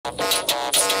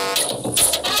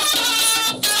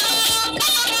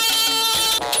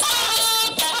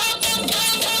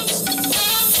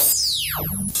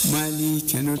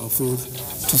afford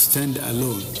to stand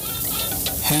alone.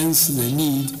 Hence the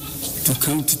need to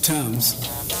come to terms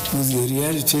with the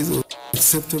realities of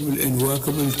acceptable and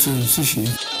workable transition.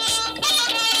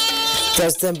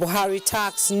 President Buhari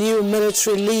tasked new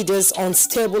military leaders on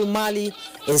stable Mali,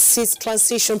 insists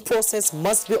transition process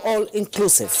must be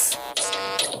all-inclusive.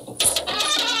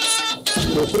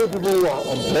 The three people who are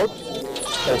on board,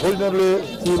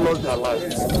 unfortunately, still lost their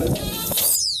lives.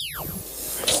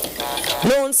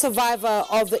 Lone survivor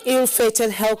of the ill-fated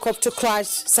helicopter crash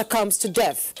succumbs to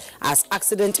death as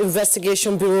Accident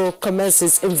Investigation Bureau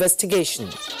commences investigation.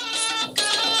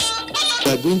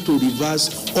 We are going to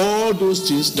reverse all those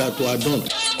things that were done.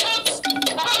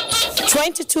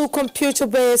 22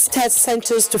 computer-based test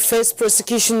centers to face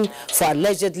prosecution for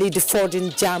allegedly defrauding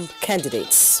JAMB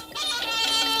candidates.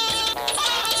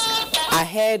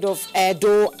 Ahead of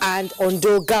Edo and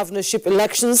Ondo governorship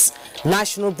elections,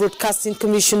 National Broadcasting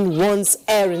Commission warns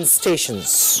airing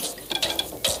stations.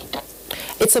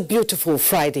 It's a beautiful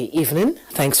Friday evening.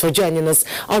 Thanks for joining us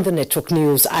on the Network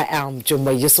News. I am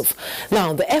Jummai Yusuf.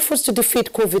 Now, the efforts to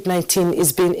defeat COVID-19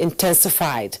 is being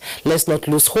intensified. Let's not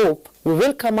lose hope. We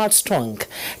will come out strong.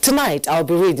 Tonight, I'll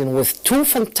be reading with two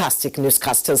fantastic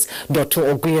newscasters, Dr.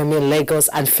 Ogunyemi in Lagos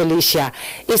and Felicia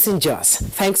Isinjas.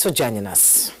 Thanks for joining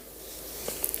us.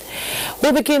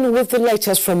 We begin with the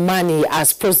latest from Mali,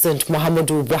 as President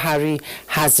Muhammadu Buhari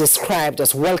has described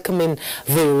as welcoming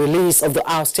the release of the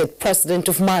ousted President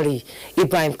of Mali,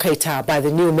 Ibrahim Keita, by the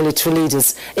new military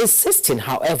leaders, insisting,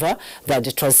 however, that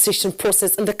the transition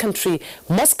process in the country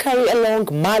must carry along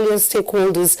Malian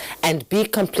stakeholders and be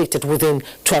completed within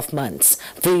 12 months.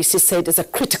 This, he said, is a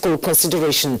critical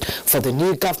consideration for the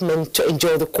new government to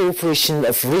enjoy the cooperation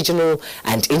of regional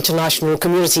and international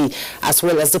community, as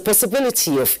well as the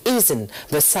possibility of easing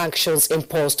the sanctions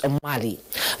imposed on Mali.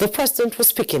 The president was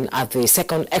speaking at the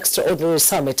second extraordinary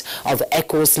summit of the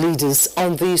ECOWAS leaders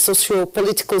on the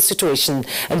socio-political situation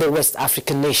in the West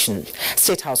African nation.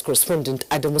 State House correspondent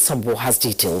Adamu Sambo has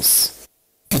details.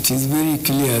 It is very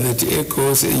clear that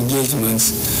ECOWAS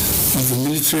engagements with the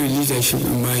military leadership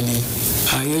in Mali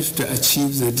are yet to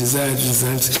achieve the desired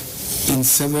results in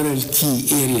several key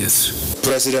areas.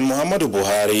 President Muhammadu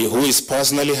Buhari, who is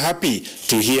personally happy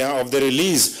to hear of the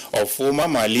release of former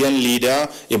Malian leader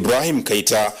Ibrahim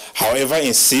Keita, however,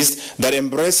 insists that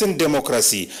embracing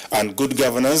democracy and good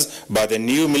governance by the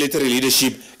new military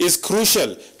leadership is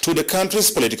crucial to the country's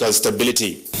political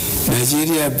stability.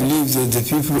 Nigeria believes that the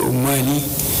people of Mali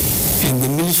and the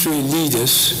military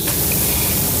leaders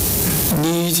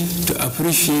need to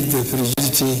appreciate the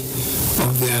fragility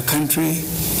of their country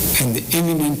and the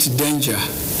imminent danger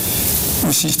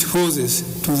which it poses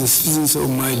to the citizens of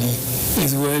Mali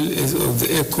as well as of the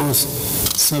ECOWAS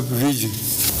sub-region.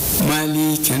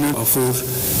 Mali cannot afford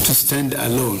to stand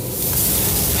alone.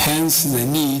 Hence the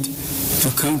need to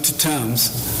come to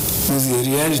terms with the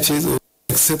realities of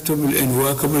acceptable and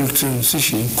workable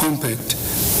transition compact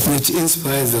that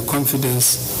inspires the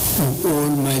confidence of all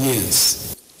Malians.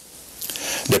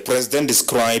 The president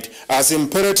described as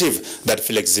imperative that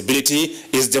flexibility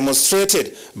is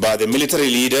demonstrated by the military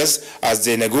leaders as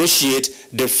they negotiate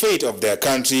the fate of their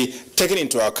country, taking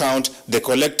into account the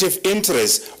collective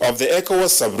interests of the ECOWAS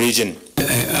sub-region.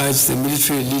 I urge the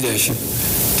military leadership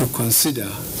to consider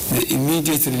the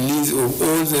immediate release of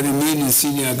all the remaining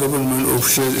senior government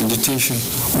officials in detention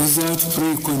without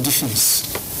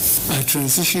preconditions. A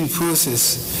transition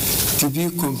process to be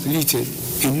completed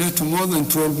in not more than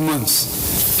 12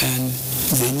 months, and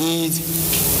the need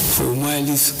for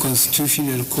Mali's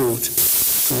constitutional court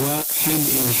to work hand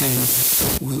in hand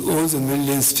with all the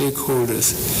Malian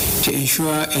stakeholders to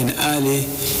ensure an early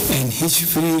and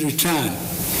hitch-free return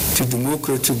to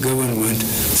democratic government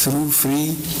through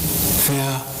free,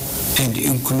 fair, and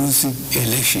inclusive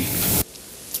election.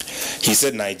 He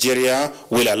said Nigeria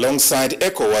will, alongside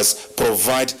ECOWAS,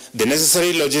 provide the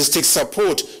necessary logistic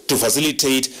support to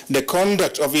facilitate the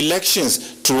conduct of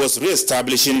elections towards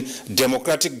re-establishing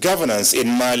democratic governance in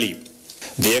Mali.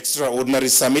 The extraordinary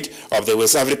summit of the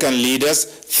West African leaders,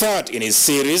 third in its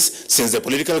series since the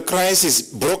political crisis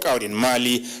broke out in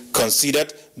Mali,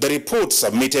 considered the report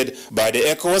submitted by the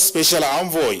ECOWAS Special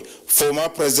Envoy, former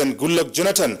President Goodluck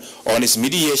Jonathan, on his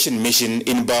mediation mission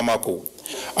in Bamako.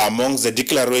 Amongst the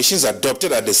declarations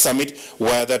adopted at the summit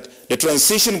were that the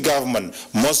transition government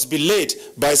must be led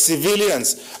by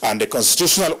civilians and the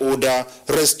constitutional order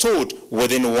restored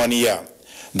within 1 year.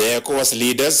 The ECOWAS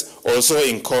leaders also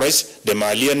encouraged the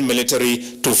Malian military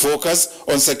to focus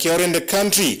on securing the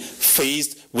country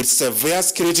faced with severe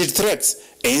security threats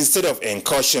instead of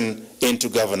incursion into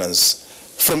governance.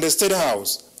 From the State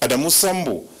House, Adamu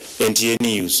Sambu, NTA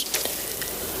News.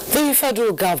 The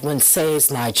federal government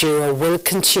says Nigeria will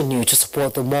continue to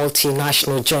support the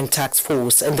multinational joint task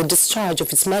force in the discharge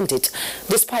of its mandate,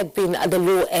 despite being at the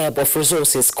low ebb of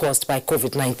resources caused by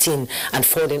COVID-19 and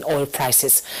falling oil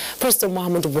prices. President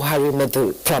Muhammadu Buhari made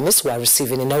the promise while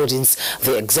receiving in audience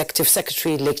the Executive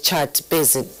Secretary, Lake Chad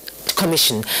Basin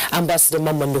Commission, Ambassador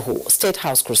Mamanduhu. State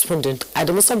House correspondent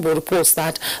Adam Sambo reports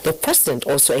that the president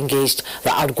also engaged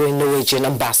the outgoing Norwegian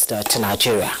ambassador to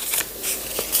Nigeria.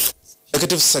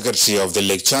 Executive Secretary of the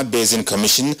Lake Chad Basin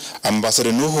Commission,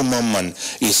 Ambassador Nuhu Mamman,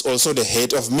 is also the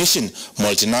head of Mission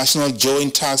Multinational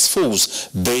Joint Task Force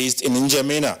based in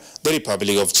N'Djamena, the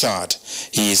Republic of Chad.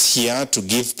 He is here to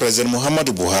give President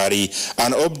Muhammadu Buhari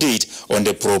an update on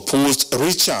the proposed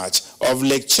recharge of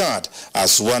Lake Chad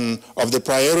as one of the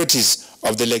priorities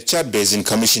of the Lake Chad Basin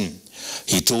Commission.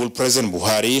 He told President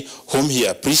Buhari, whom he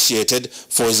appreciated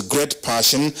for his great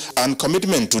passion and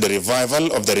commitment to the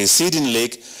revival of the receding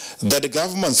lake, that the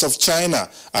governments of China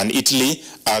and Italy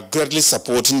are greatly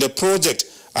supporting the project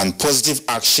and positive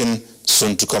action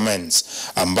soon to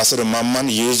commence. Ambassador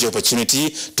Mamman used the opportunity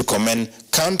to commend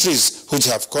countries which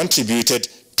have contributed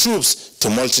troops to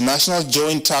multinational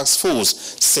joint task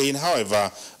force, saying,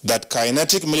 however, that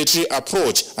kinetic military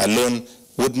approach alone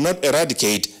would not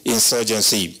eradicate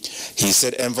insurgency. He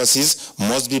said emphasis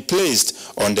must be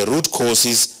placed on the root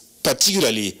causes,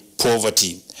 particularly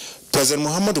poverty. President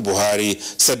Muhammadu Buhari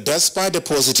said despite the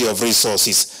paucity of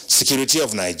resources, security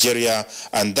of Nigeria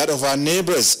and that of our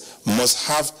neighbors must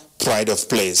have pride of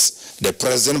place. The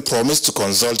president promised to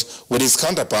consult with his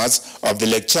counterparts of the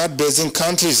Lake Chad Basin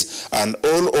countries and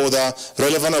all other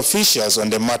relevant officials on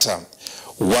the matter.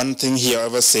 One thing he,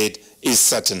 however, said is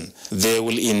certain: they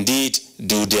will indeed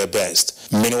do their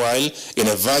best. Meanwhile, in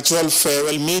a virtual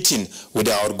farewell meeting with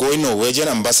the outgoing Norwegian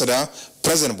ambassador,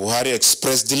 President Buhari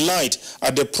expressed delight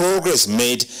at the progress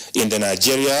made in the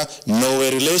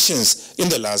Nigeria-Norway relations in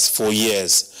the last 4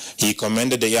 years. He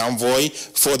commended the envoy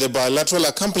for the bilateral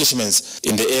accomplishments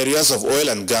in the areas of oil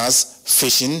and gas,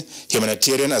 fishing,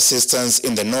 humanitarian assistance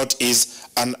in the northeast,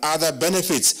 and other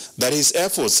benefits that his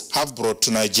efforts have brought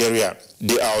to Nigeria.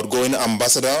 The outgoing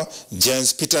ambassador,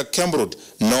 James Peter Kembrut,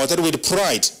 noted with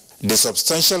pride the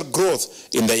substantial growth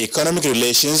in the economic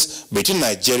relations between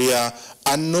Nigeria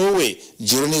and Norway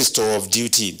during his tour of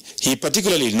duty. He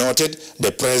particularly noted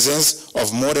the presence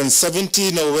of more than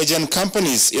 70 Norwegian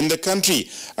companies in the country,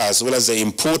 as well as the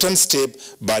important step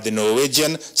by the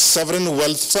Norwegian Sovereign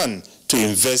Wealth Fund to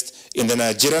invest in the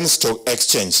Nigerian Stock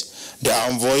Exchange. The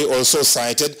envoy also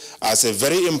cited as a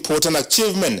very important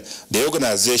achievement the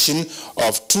organization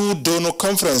of 2 donor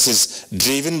conferences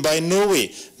driven by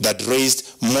Norway that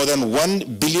raised more than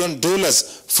 $1 billion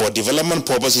for development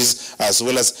purposes as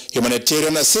well as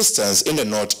humanitarian assistance in the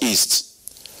northeast.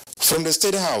 From the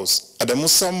State House, Adamu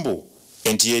Sambo,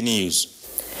 NTA News.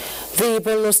 The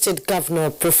Borno State Governor,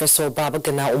 Professor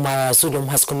Babagana Umara Zulum,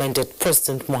 has commended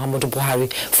President Muhammadu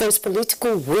Buhari for his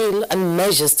political will and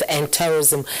measures to end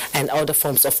terrorism and other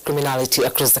forms of criminality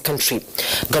across the country.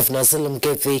 Governor Zulum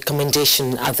gave the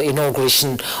commendation at the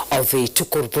inauguration of the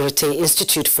Tukur Burate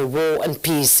Institute for War and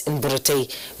Peace in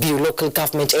Burate, Biu local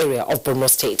government area of Borno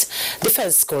State.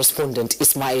 Defense correspondent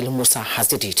Ismail Musa has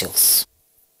the details.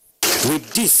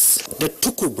 With this, the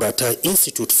Tukur Burate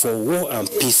Institute for War and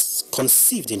Peace,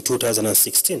 conceived in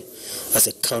 2016 as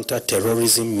a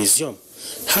counter-terrorism museum,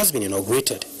 has been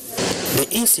inaugurated. The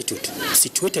institute,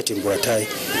 situated in Buratai,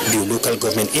 the local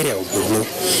government area of Borno,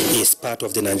 is part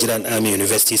of the Nigerian Army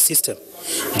University system,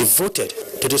 devoted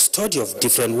to the study of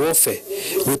different warfare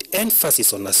with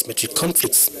emphasis on asymmetric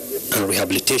conflicts and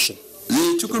rehabilitation.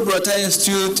 The Tukur Buratai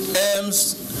Institute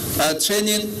aims at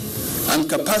training and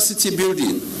capacity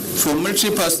building for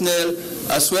military personnel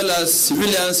as well as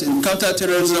civilians in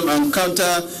counter-terrorism and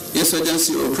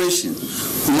counter-insurgency operation,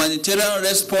 humanitarian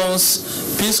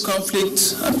response, peace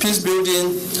conflict and peace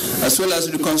building, as well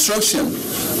as reconstruction,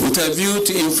 with a view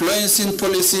to influencing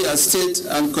policy at state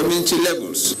and community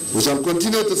levels. We shall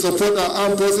continue to support our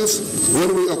armed forces.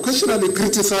 When we occasionally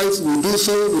criticize, we do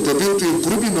so with a view to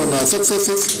improving on our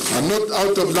successes and not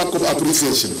out of lack of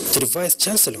appreciation. To the Vice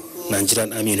Chancellor,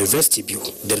 Nigerian Army University Biu,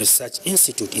 the Research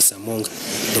Institute is among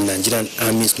the Nigerian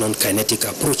Army's non-kinetic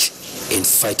approach in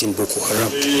fighting Boko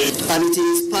Haram. And it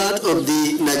is part of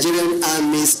the Nigerian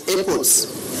Army's efforts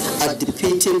at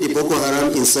defeating the Boko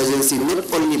Haram insurgency,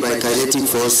 not only by kinetic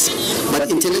force, but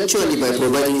intellectually by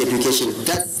providing education,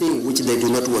 that thing which they do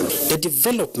not want. The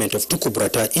development of Tukur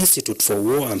Burate Institute for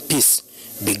War and Peace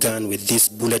began with this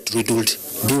bullet-riddled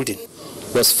building.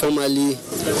 Was formerly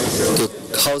the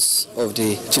house of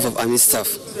the Chief of Army Staff,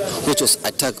 which was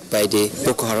attacked by the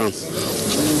Boko Haram.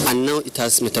 And now it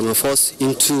has metamorphosed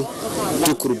into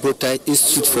Tukuru Brotai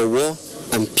Institute for War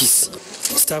and Peace.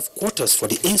 Staff quarters for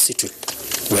the institute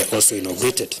were also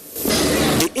inaugurated.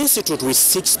 The institute, with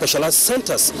 6 specialized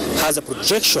centers, has a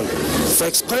projection for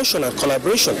expansion and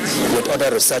collaboration with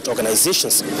other research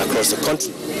organizations across the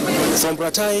country. From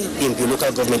Bratai in the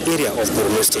local government area of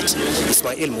Borno State,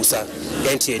 Ismail Musa,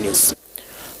 NTA News.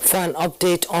 For an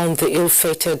update on the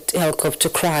ill-fated helicopter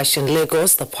crash in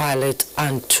Lagos, the pilot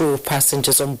and 2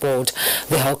 passengers on board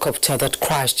the helicopter that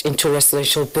crashed into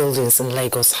residential buildings in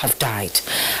Lagos have died.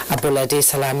 Abolade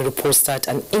Salami reports that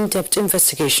an in-depth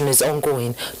investigation is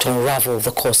ongoing to unravel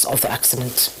the cause of the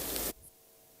accident.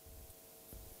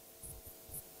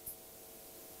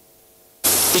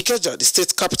 Ikeja, the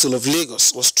state capital of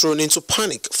Lagos, was thrown into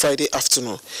panic Friday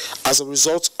afternoon as a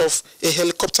result of a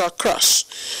helicopter crash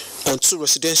on 2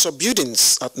 residential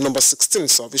buildings at number 16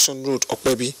 Salvation Road,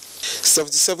 Okpebi.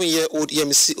 77-year-old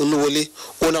Yemisi Oluwole,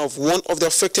 owner of one of the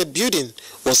affected buildings,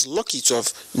 was lucky to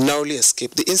have narrowly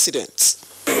escaped the incident.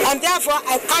 And therefore,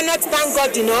 I cannot thank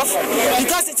God enough,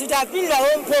 because it would have been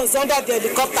their own bones under the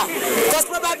helicopter, because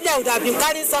probably I would have been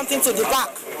carrying something to the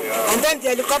back, and then the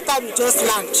helicopter will just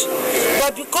land.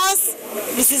 But because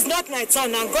this is not my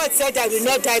turn, and God said I will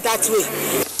not die that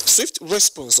way. Swift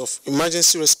response of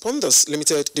emergency responders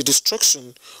limited the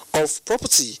destruction of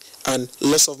property and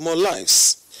loss of more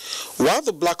lives. While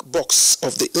the black box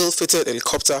of the ill-fated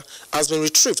helicopter has been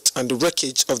retrieved and the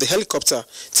wreckage of the helicopter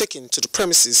taken to the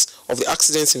premises of the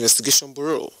Accident Investigation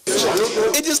Bureau.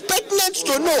 It is pertinent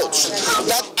to note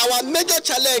that our major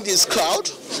challenge is crowd,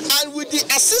 and with the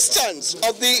assistance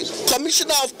of the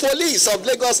Commissioner of Police of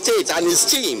Lagos State and his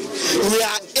team, we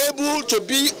are able to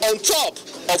be on top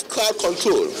of crowd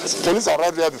control. Police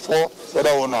arrived there before the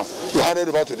other owner. We handed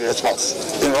it over to the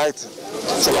experts in writing.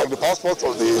 So like the passports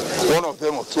of the one of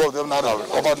them or 2 of them now are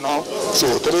recovered now.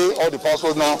 So today all the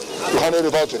passports now we handed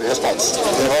it over to the experts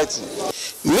in writing.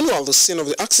 Meanwhile, the scene of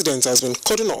the accident has been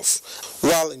cordoned off,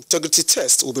 while integrity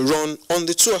tests will be run on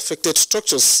the 2 affected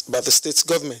structures by the state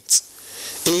government.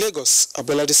 In Lagos,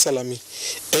 Abolade Salami,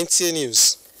 NTA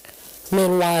News.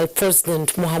 Meanwhile,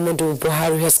 President Muhammadu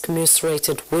Buhari has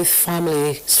commiserated with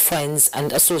families, friends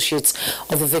and associates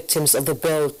of the victims of the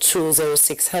Bell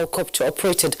 206 helicopter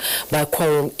operated by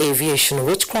Quorum Aviation,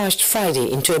 which crashed Friday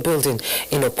into a building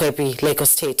in Okpebi,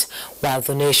 Lagos State. While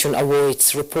the nation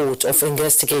awaits report of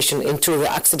investigation into the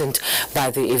accident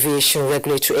by the aviation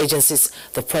regulatory agencies,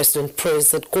 the President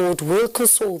prays that God will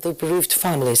console the bereaved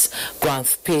families,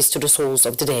 grant peace to the souls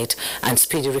of the dead and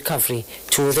speedy recovery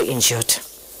to the injured.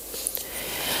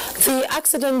 The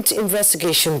Accident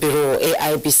Investigation Bureau,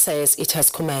 AIB, says it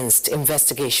has commenced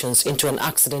investigations into an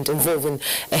accident involving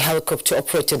a helicopter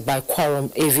operated by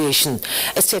Quorum Aviation.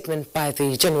 A statement by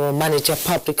the General Manager,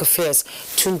 Public Affairs,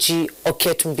 Tunji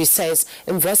Oketumbi, says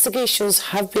investigators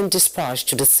have been dispatched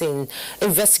to the scene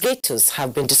of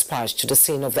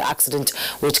the accident,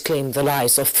 which claimed the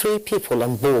lives of 3 people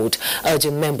on board,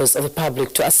 urging members of the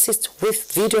public to assist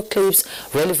with video clips,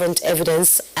 relevant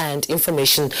evidence and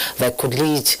information that could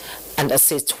lead and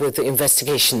assist with the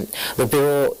investigation. The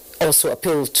Bureau also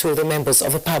appealed to the members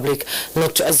of the public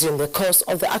not to assume the cause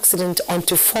of the accident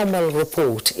until formal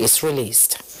report is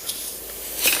released.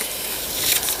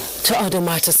 To other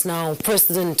matters now,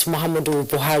 President Muhammadu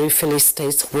Buhari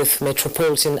felicitates with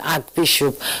Metropolitan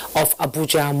Archbishop of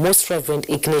Abuja, Most Reverend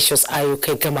Ignatius Ayo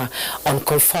Kegama, on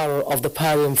conferral of the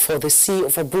Pallium for the See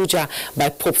of Abuja by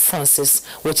Pope Francis,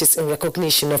 which is in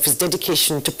recognition of his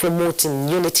dedication to promoting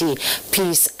unity,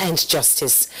 peace and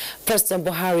justice. President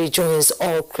Buhari joins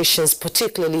all Christians,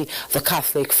 particularly the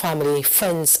Catholic family,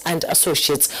 friends and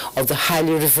associates of the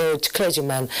highly revered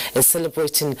clergyman, in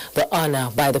celebrating the honor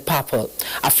by the Papa,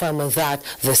 affirming that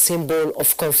the symbol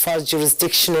of conferred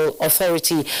jurisdictional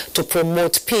authority to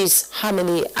promote peace,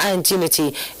 harmony and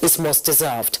unity is most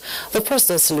deserved. The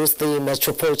President salutes the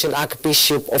Metropolitan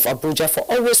Archbishop of Abuja for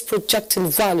always projecting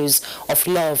values of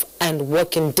love and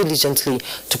working diligently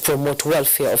to promote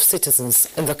welfare of citizens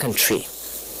in the country.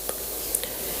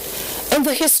 In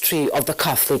the history of the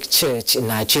Catholic Church in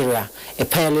Nigeria, a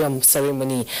pallium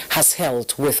ceremony has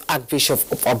held with Archbishop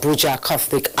of Abuja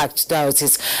Catholic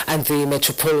Archdiocese and the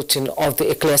Metropolitan of the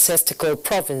Ecclesiastical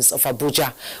Province of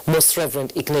Abuja, Most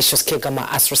Reverend Ignatius Kegama,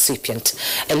 as recipient.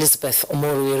 Elizabeth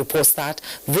Omori reports that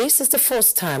this is the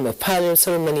first time a pallium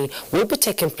ceremony will be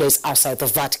taking place outside the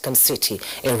Vatican City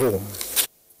in Rome.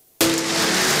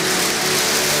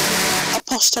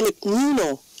 Apostolic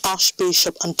Nuno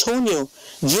Archbishop Antonio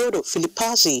Giodo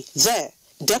Filipazzi there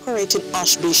decorating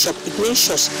Archbishop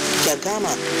Ignatius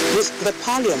Kiagama with the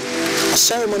pallium, a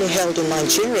ceremony held in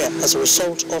Nigeria as a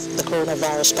result of the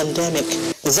coronavirus pandemic.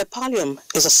 The pallium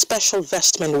is a special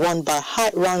vestment worn by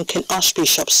high-ranking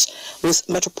archbishops with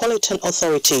metropolitan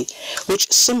authority,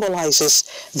 which symbolizes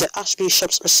the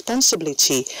archbishop's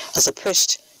responsibility as a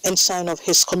priest and sign of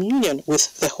his communion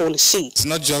with the Holy See. It's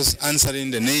not just answering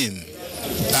the name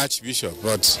Archbishop,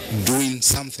 but doing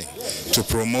something to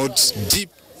promote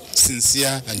deep,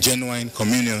 sincere and genuine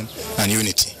communion and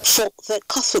unity. For the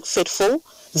Catholic faithful,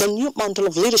 the new mantle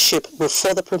of leadership will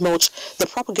further promote the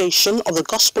propagation of the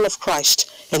gospel of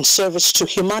Christ and service to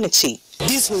humanity.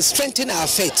 This will strengthen our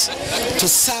faith to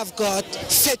serve God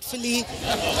faithfully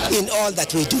in all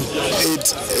that we do.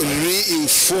 It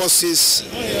reinforces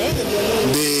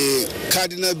the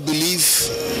cardinal belief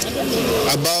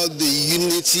about the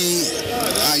unity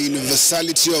and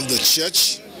universality of the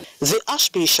church. The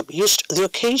Archbishop used the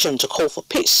occasion to call for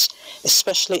peace,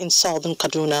 especially in southern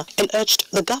Kaduna, and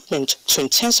urged the government to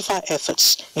intensify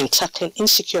efforts in tackling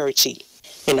insecurity.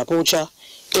 In Abuja,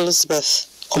 Elizabeth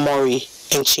Omori,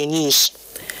 NTA News.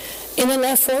 In an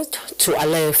effort to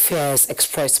allay fears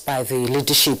expressed by the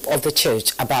leadership of the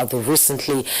church about the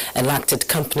recently enacted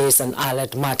Companies and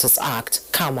Allied Matters Act,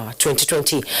 KAMA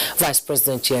 2020, Vice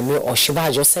President Yemi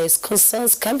Oshibajo says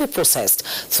concerns can be processed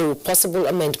through possible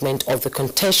amendment of the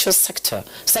contentious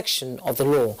section of the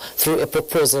law through a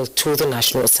proposal to the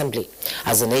National Assembly,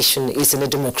 as the nation is in a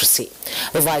democracy.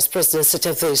 The Vice President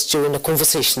stated this during a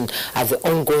conversation at the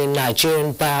ongoing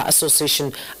Nigerian Bar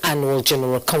Association Annual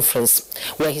General Conference,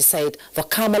 where he said the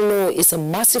KAMA law is a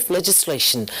massive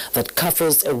legislation that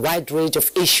covers a wide range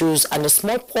of issues, and a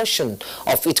small portion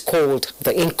of it, called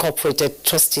the Incorporated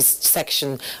Trustees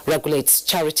section, regulates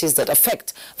charities that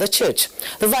affect the church.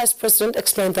 The Vice President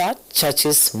explained that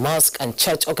churches, mosques and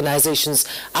church organizations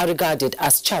are regarded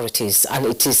as charities, and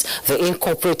it is the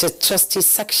Incorporated Trustees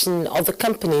section of the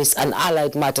Companies and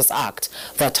Allied Matters Act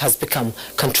that has become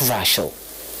controversial.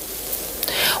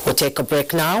 We'll take a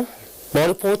break now. More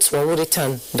reports when we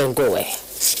return. Don't go away.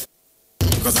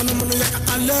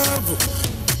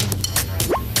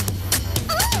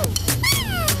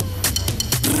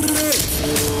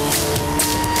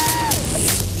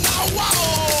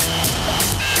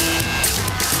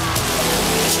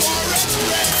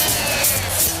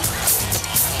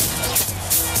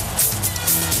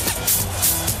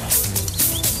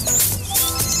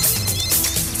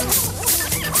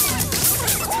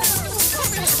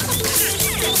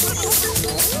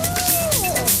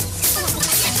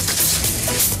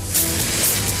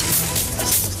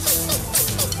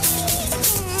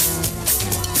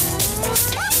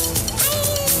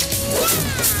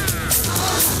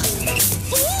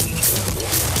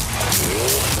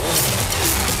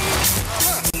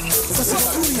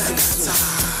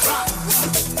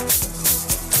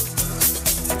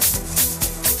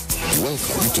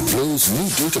 Welcome to Glo's new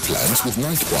data plans with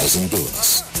night browsing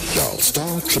bonus. Dial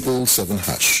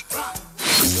 *777#.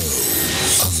 Glow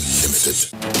Unlimited.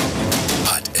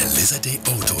 At Elizade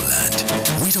Autoland,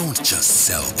 we don't just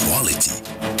sell quality,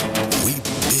 we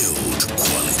build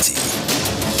quality.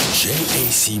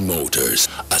 JAC Motors,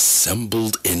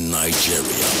 assembled in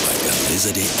Nigeria by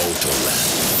Elizade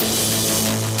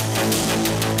Autoland.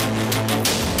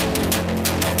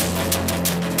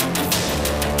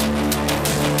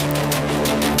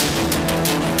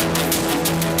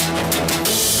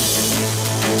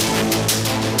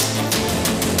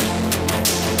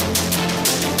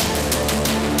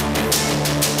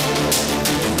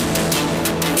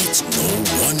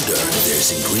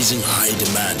 Increasing high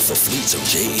demand for fleets of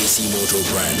JAC Motor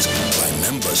brands by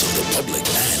members of the public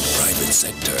and private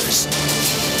sectors.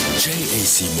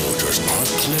 JAC Motors are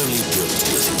clearly built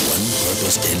with one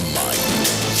purpose in mind.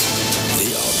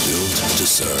 They are built to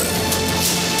serve.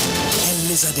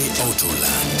 Elizade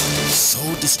Autoland,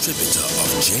 sole distributor of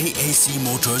JAC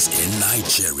Motors in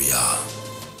Nigeria.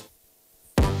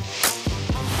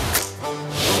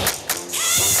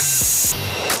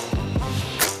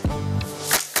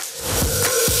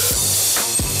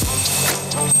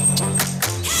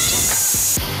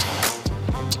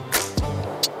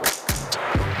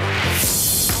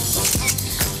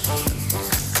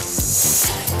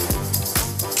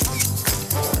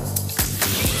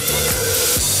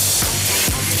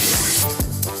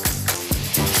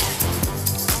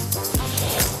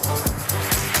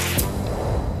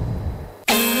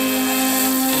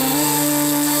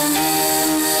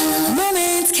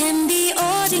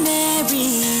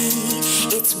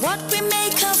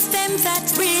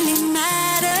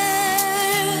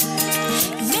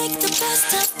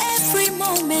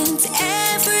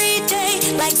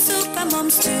 like super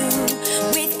moms do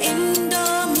with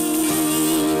Indomie.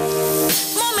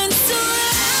 Moments to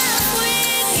laugh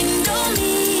with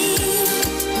Indomie.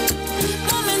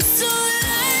 Moments to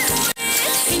laugh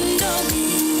with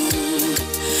Indomie.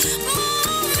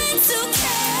 Moments to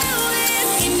care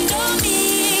with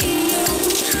Indomie.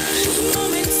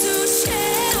 Moments to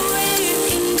share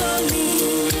with Indomie.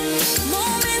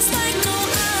 Moments like no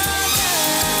other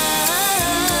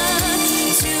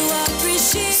to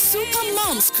appreciate. Super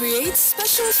Moms create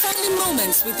special family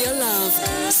moments with their love.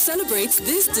 Celebrate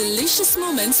these delicious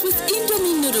moments with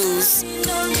Indomie noodles.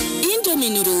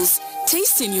 Indomie noodles,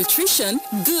 tasty nutrition,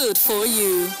 good for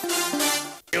you.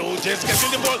 Just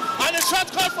getting the ball and a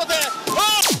shot call for the.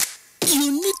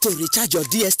 You need to recharge your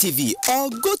DSTV or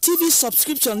GoTV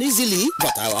subscription easily,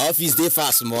 but our office dey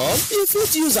fast small. You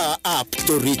fit use our app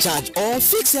to recharge or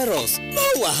fix errors, no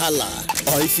wahala.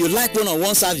 Or if you like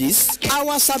one-on-one service,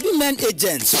 our Sabi Men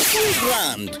agents full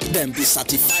brand. Them be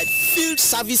certified field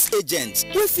service agents.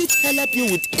 We fit help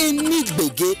you with any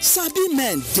gbege. Sabi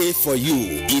Men dey for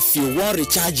you. If you want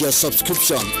recharge your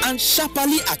subscription and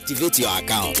sharply activate your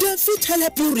account, them fit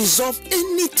help you resolve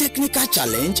any technical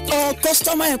challenge or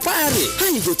customer inquiry. How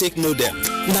you go take know them?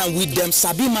 Now with them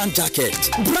Sabi Man jacket,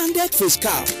 branded face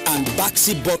cap and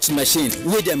backseat box machine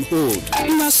with them hold.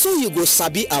 Now so you go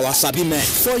Sabi our Sabi Men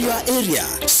for your area.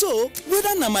 So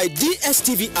whether na my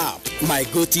DSTV app, my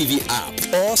GoTV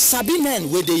app or Sabi Men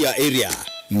within your area,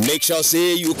 make sure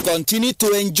say you continue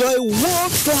to enjoy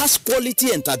world-class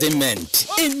quality entertainment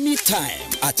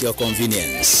anytime at your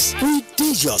convenience. We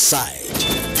dey your side.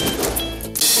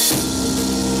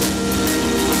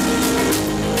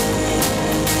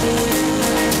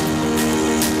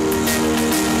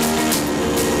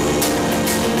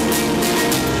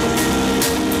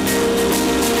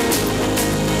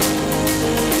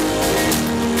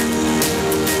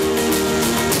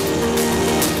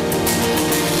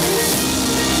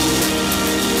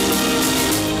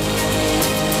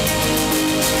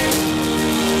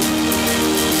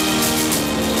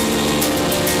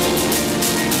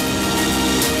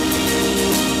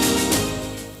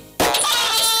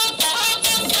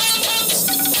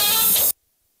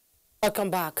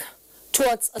 Welcome back.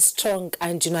 Towards a strong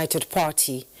and united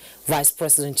party, Vice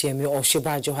President Yemi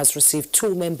Osinbajo has received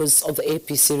 2 members of the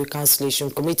APC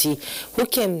Reconciliation Committee who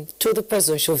came to the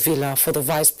presidential villa for the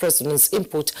Vice President's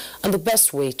input on the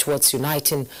best way towards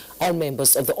uniting all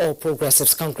members of the All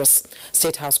Progressives Congress.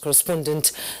 State House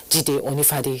correspondent Jide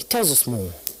Onifade tells us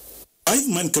more.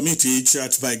 5-man committee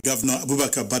chaired by Governor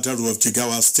Abubakar Badaru of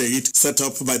Jigawa State, set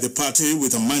up by the party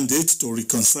with a mandate to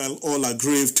reconcile all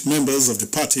aggrieved members of the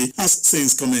party, has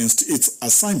since commenced its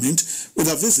assignment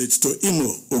with a visit to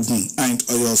Imo, Ogun and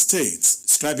Oyo states,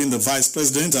 describing the vice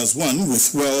president as one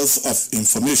with wealth of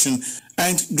information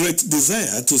and great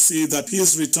desire to see that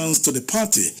his returns to the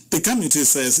party. The committee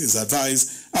says his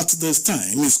advice at this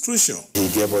time is crucial. He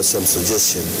gave us some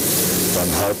suggestions on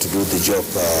how to do the job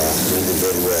really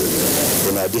very well.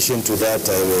 In addition to that,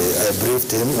 I briefed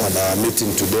him on our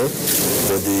meeting today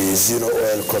for the Zero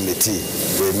Oil Committee.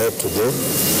 We met today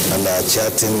and are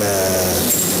chatting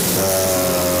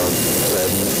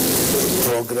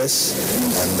progress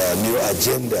and a new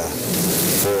agenda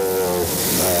for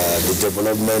the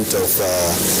development of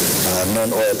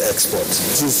non-oil export.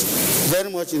 She's very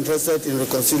much interested in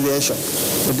reconciliation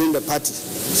within the party,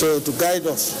 so to guide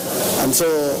us. And so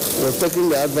we're taking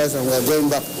the advice and we're going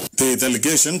back. The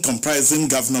delegation, comprising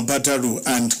Governor Badaru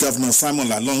and Governor Simon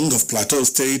Lalong of Plateau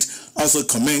State, also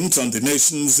comment on the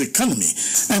nation's economy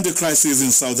and the crisis in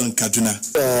southern Kaduna.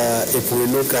 If we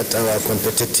look at our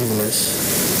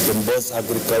competitiveness in both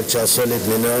agriculture, solid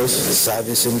minerals,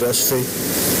 service industry,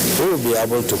 we will be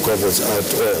able to cover out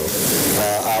oil.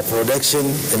 Our production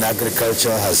in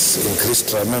agriculture has increased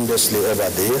tremendously over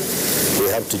the year. We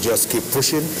have to just keep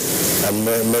pushing and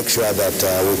make sure that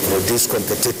we produce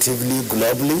competitively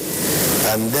globally,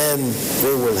 and then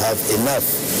we will have enough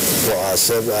for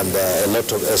ourselves and a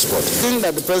lot of export. I think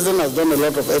that the president has done a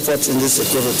lot of efforts in this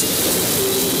security.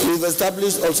 We've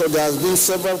established also, there has been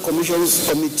several commissions,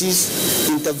 committees,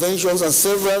 interventions, and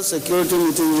several security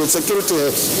meetings with security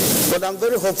heads. But I'm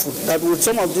very hopeful that with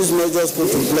some of these measures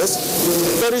put in place,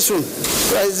 very soon,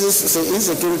 crisis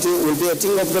insecurity will be a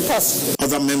thing of the past.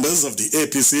 Other members of the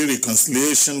APC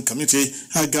Reconciliation Committee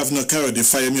are Governor Kayode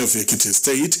Fayemi of Ekiti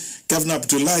State, Governor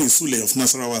Abdullahi Sule of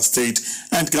Nasarawa State,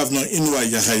 and Governor Inuwa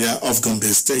Yahaya of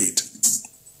Gombe State.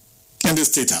 In the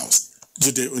State House,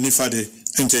 Jude Onifade,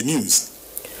 NTA News.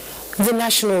 The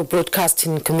National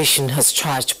Broadcasting Commission has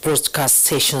charged broadcast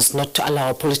stations not to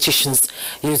allow politicians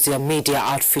use their media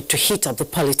outfit to heat up the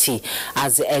polity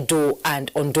as the Edo and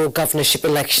Ondo governorship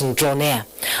election draw near.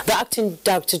 The Acting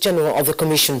Director General of the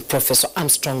Commission, Professor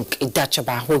Armstrong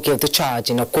Idachaba, who gave the charge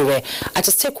in Akure at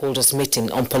a stakeholders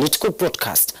meeting on political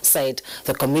broadcast, said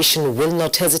the Commission will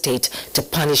not hesitate to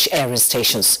punish airing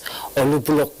stations.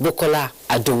 Olubulok Bukola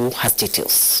Adu has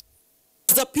details.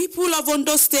 The people of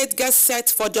Ondo State get set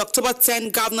for the October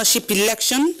 10 governorship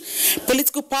election.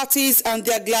 Political parties and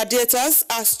their gladiators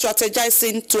are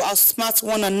strategizing to outsmart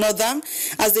one another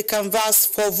as they canvass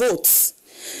for votes.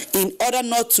 In order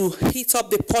not to heat up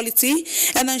the polity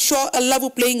and ensure a level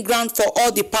playing ground for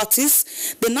all the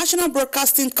parties, the National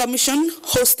Broadcasting Commission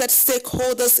hosted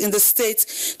stakeholders in the state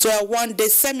to a one-day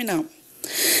seminar.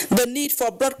 The need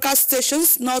for broadcast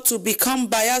stations not to become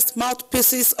biased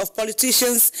mouthpieces of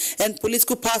politicians and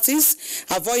political parties,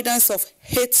 avoidance of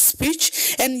hate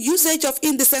speech, and usage of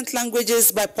indecent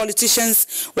languages by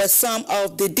politicians were some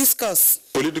of the discuss.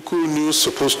 Political news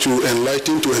supposed to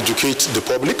enlighten, to educate the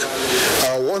public.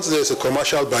 Once there is a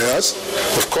commercial bias,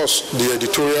 of course, the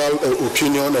editorial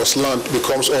opinion or slant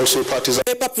becomes also partisan.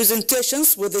 Paper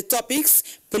presentations with the topics,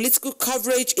 political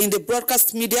coverage in the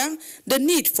broadcast media, the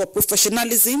need for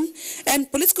professionalism,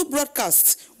 and political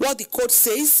broadcasts, what the code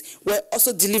says, were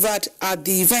also delivered at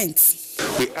the event.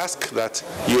 We ask that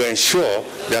you ensure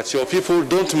that your people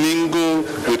don't mingle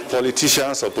with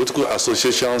politicians or political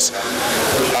associations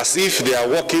as if they are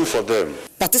working for them.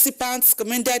 Participants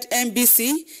commended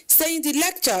NBC, saying the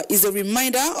lecture is a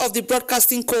reminder of the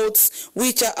broadcasting codes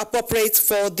which are appropriate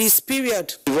for this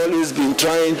period. We've always been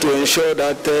trying to ensure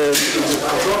that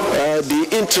the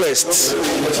interests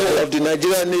of the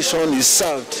Nigerian nation is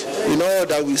served in order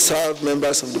that we serve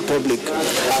members of the public.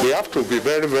 We have to be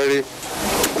very, very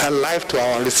alive to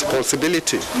our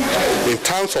responsibility in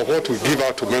terms of what we give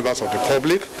out to members of the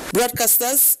public.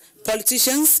 Broadcasters,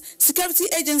 politicians, security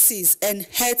agencies, and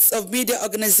heads of media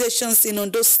organizations in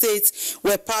Ondo State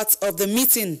were part of the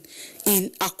meeting. In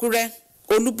Akure,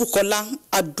 Olubukola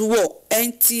Aduwo,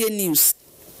 NTA News.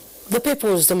 The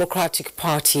People's Democratic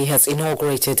Party has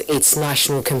inaugurated its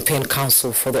National Campaign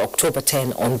Council for the October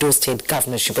 10 Ondo State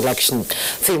governorship election.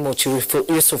 Fimochi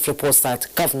Yusuf reports that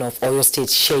Governor of Oyo State,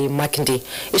 Seyi Makinde,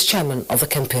 is chairman of the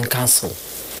campaign council.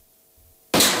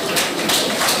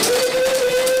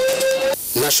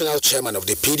 National Chairman of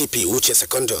the PDP, Uche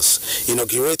Secondus,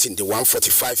 inaugurating the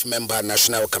 145-member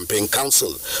National Campaign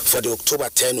Council for the October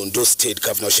 10 Ondo State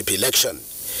governorship election.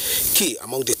 Key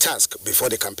among the tasks before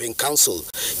the campaign council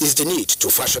is the need to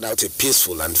fashion out a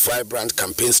peaceful and vibrant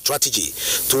campaign strategy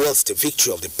towards the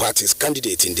victory of the party's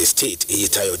candidate in the state,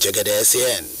 Iyitayo Jegede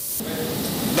SAN.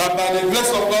 That by the grace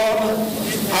of God,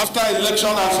 after election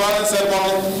and swearing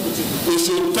ceremony, we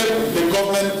should take the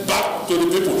government back to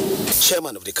the people.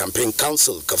 Chairman of the campaign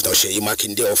council, Governor Seyi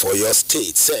Makinde of Oyo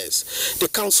State, says the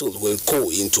council will go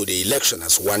into the election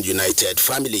as one united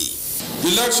family.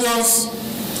 Elections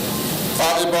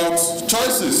are about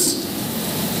choices,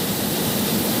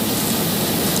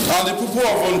 and the people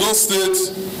of Ondo State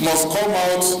must come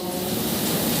out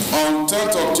on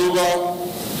 10th October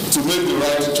to make the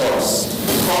right choice.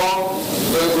 Come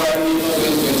February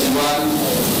 2021,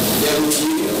 there will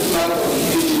be a plan of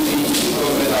PDP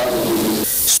government.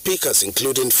 Speakers,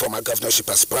 including former governorship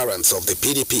aspirants of the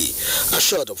PDP,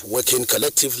 assured of working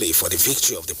collectively for the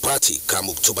victory of the party come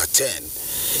October 10.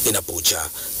 In Abuja,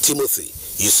 Timothy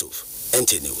Yusuf,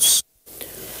 NTA News.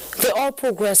 The All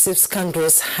Progressives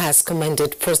Congress has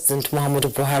commended President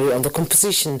Muhammadu Buhari on the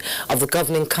composition of the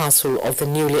Governing Council of the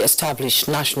newly established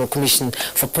National Commission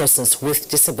for Persons with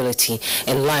Disability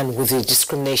in line with the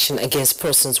Discrimination Against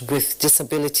Persons with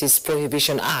Disabilities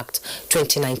Prohibition Act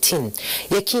 2019.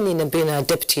 Yakini Nabina,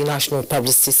 Deputy National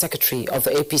Publicity Secretary of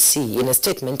the APC, in a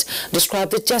statement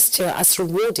described the gesture as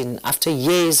rewarding after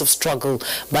years of struggle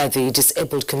by the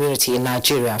disabled community in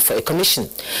Nigeria for a commission.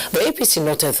 The APC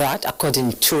noted that,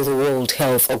 according to the World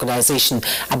Health Organization,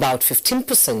 about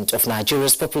 15% of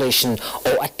Nigeria's population,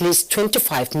 or at least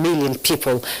 25 million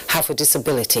people, have a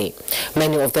disability.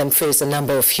 Many of them face a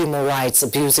number of human rights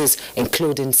abuses,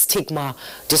 including stigma,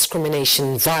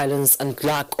 discrimination, violence, and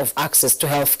lack of access to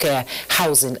health care,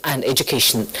 housing, and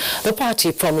education. The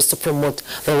party promised to promote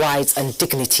the rights and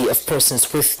dignity of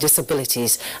persons with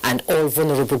disabilities and all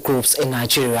vulnerable groups in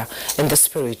Nigeria in the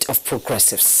spirit of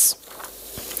progressives.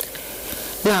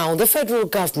 Now, the federal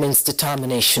government's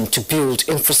determination to build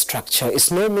infrastructure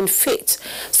is no mean feat.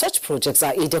 Such projects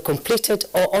are either completed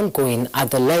or ongoing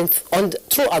throughout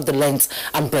the length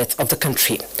and breadth of the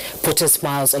country, putting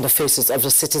smiles on the faces of the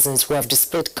citizens who have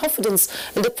displayed confidence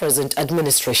in the present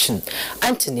administration.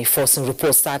 Anthony Forson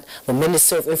reports that the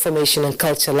Ministry of Information and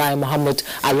Culture, Lai Mohammed,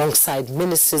 alongside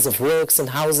Ministries of Works and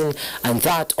Housing and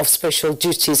that of Special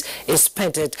Duties,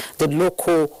 inspected the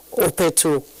local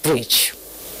Opeto Bridge.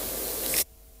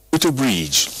 Opeto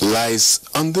Bridge lies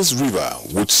on this river,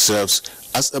 which serves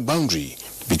as a boundary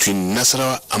between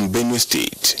Nasarawa and Benue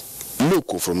State.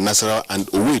 Loco from Nasarawa and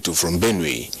Oweto from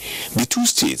Benue. The two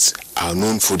states are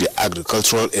known for their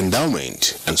agricultural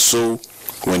endowment, and so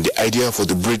when the idea for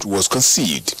the bridge was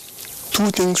conceived, two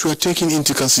things were taken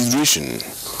into consideration.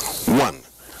 One,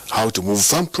 how to move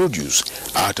farm produce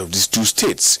out of these two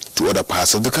states to other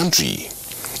parts of the country,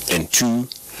 and two,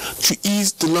 to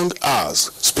ease the long hours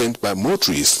spent by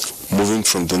motorists moving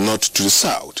from the north to the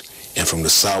south and from the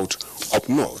south up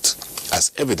north,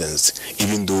 as evidenced,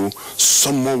 even though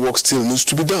some more work still needs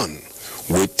to be done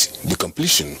with the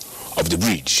completion of the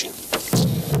bridge.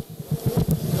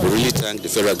 We really thank the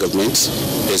federal government,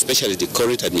 especially the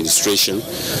current administration,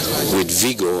 with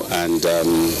vigor and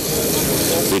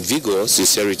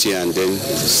sincerity, and then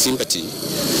sympathy,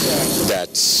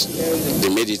 that they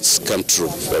made it come true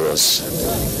for us.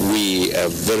 We are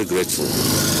very grateful.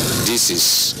 This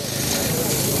is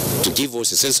to give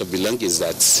us a sense of belonging,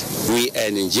 that we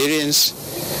are Nigerians,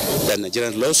 that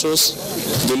Nigerian loves us.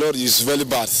 The Lord is very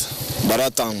bad. By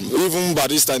that time, even by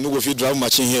this time, we will drive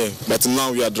machine here, but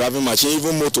now we are driving machine,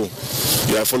 even motor.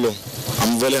 We are follow.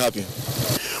 I'm very happy.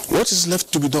 What is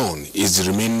left to be done is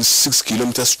the remaining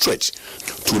 6-kilometer stretch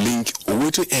to link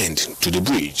Oweto end to the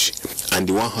bridge and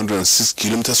the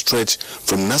 106-kilometer stretch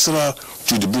from Nasarawa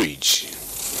to the bridge.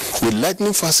 With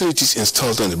lighting facilities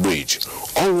installed on the bridge,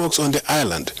 all works on the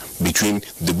island between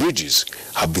the bridges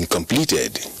have been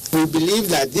completed. We believe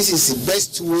that this is the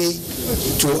best way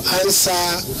to answer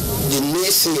the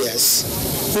naysayers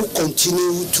who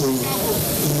continue to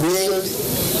wail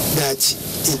that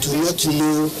they do not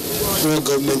know what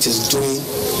government is doing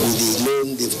with the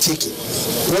loan they've taken.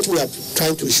 What we are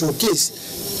trying to showcase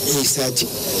is that,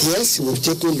 yes, we've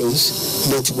taken loans,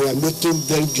 but we are making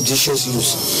very judicious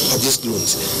use of these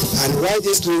loans. And while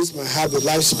these loans might have a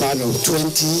lifespan of 20,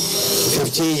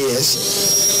 15 years,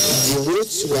 the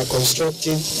roads we are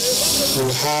constructing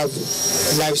will have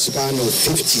a lifespan of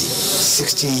 50,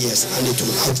 60 years, and it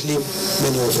will outlive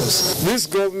many of us. This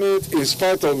government, in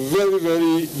spite of very,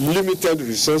 very limited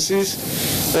resources,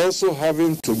 also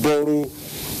having to borrow,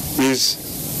 is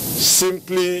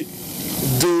simply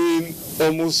doing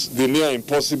almost the near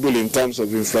impossible in terms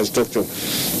of infrastructure.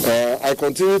 I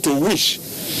continue to wish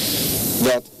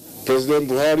that President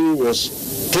Buhari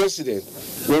was president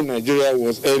when Nigeria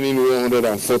was earning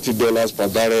 $140 per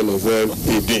barrel of oil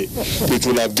a day. It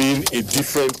would have been a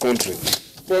different country.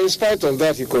 But in spite of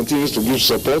that, he continues to give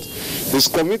support. His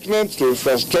commitment to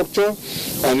infrastructure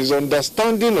and his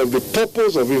understanding of the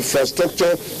purpose of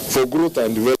infrastructure for growth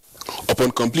and development.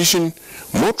 Upon completion,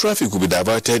 more traffic will be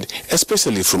diverted,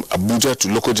 especially from Abuja to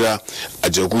Lokoja,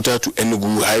 Ajaokuta to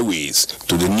Enugu highways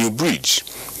to the new bridge.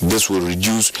 This will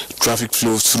reduce traffic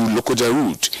flow through Lokoja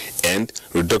route and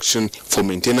reduction for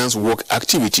maintenance work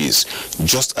activities,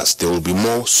 just as there will be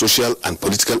more social and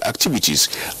political activities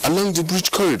along the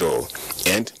bridge corridor,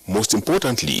 and most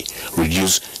importantly,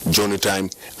 reduce journey time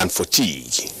and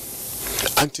fatigue.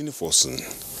 Anthony Forson,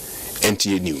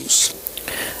 NTA News.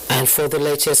 And for the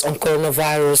latest on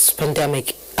coronavirus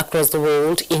pandemic across the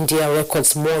world, India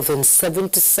records more than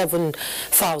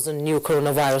 77,000 new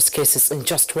coronavirus cases in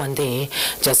just one day,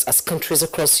 just as countries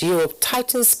across Europe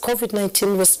tightens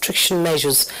COVID-19 restriction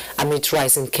measures amid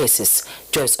rising cases.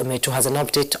 Joyce Ometo has an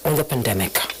update on the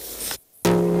pandemic.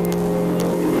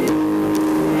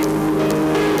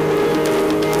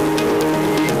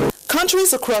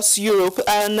 Countries across Europe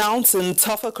are announcing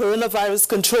tougher coronavirus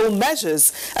control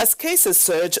measures as cases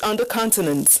surge on the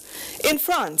continent. In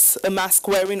France, a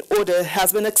mask-wearing order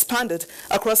has been expanded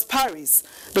across Paris.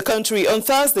 The country on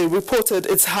Thursday reported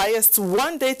its highest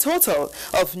one-day total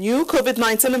of new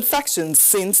COVID-19 infections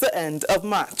since the end of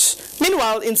March.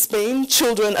 Meanwhile, in Spain,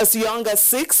 children as young as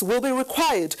 6 will be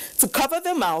required to cover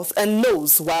their mouth and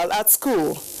nose while at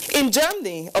school. In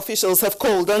Germany, officials have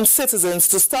called on citizens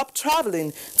to stop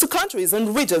traveling to countries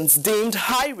and regions deemed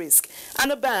high risk, and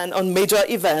a ban on major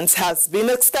events has been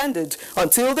extended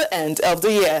until the end of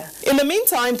the year. In the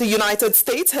meantime, the United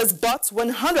States has bought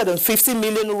 150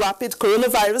 million rapid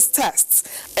coronavirus tests.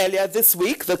 Earlier this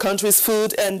week, the country's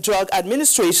Food and Drug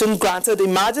Administration granted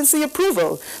emergency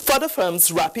approval for the firm's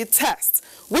rapid test,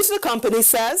 which the company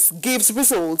says gives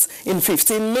results in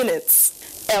 15 minutes.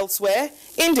 Elsewhere,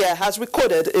 India has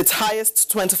recorded its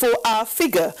highest 24-hour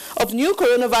figure of new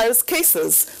coronavirus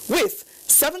cases, with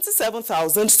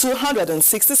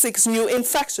 77,266 new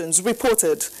infections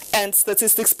reported. And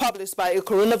statistics published by a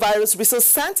coronavirus resource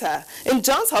center in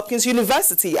Johns Hopkins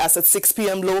University as at 6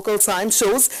 p.m. local time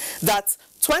shows that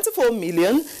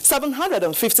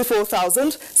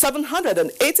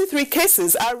 24,754,783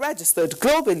 cases are registered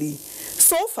globally.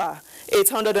 So far,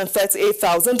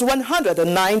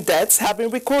 838,109 deaths have been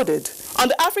recorded. On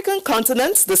the African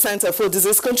continent, the Center for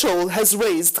Disease Control has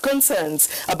raised concerns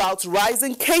about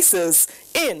rising cases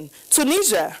in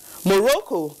Tunisia,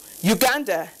 Morocco,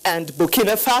 Uganda, and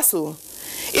Burkina Faso.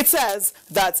 It says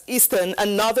that Eastern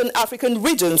and Northern African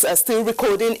regions are still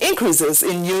recording increases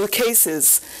in new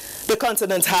cases. The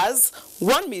continent has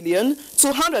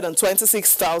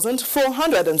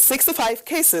 1,226,465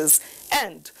 cases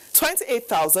and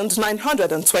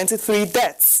 28,923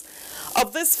 deaths.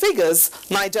 Of these figures,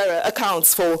 Nigeria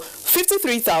accounts for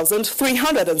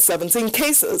 53,317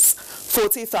 cases,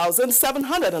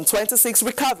 40,726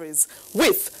 recoveries,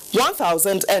 with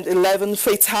 1,011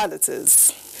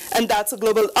 fatalities. And that's a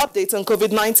global update on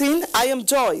COVID-19. I am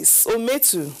Joyce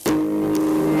Ometu.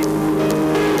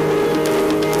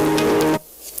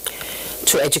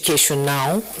 To education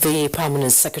now, the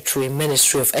Permanent Secretary,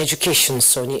 Ministry of Education,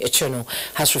 Sonny Echeno,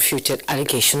 has refuted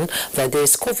allegation that there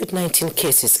is COVID-19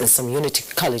 cases in some unity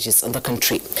colleges in the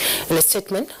country. In a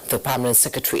statement, the Permanent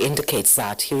Secretary indicates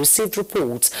that he received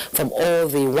reports from all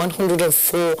the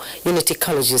 104 unity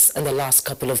colleges in the last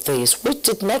couple of days, which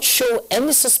did not show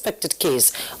any suspected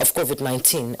case of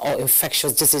COVID-19 or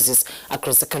infectious diseases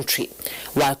across the country.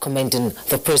 While commending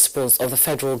the principals of the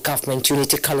federal government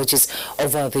unity colleges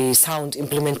over the sound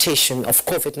implementation of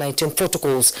COVID-19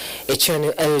 protocols,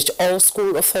 Echeno urged all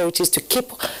school authorities to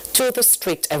keep to the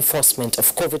strict enforcement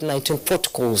of COVID-19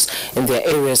 protocols in their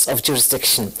areas of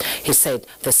jurisdiction. He said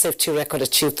the safety record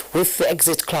achieved with the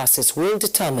exit classes will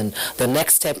determine the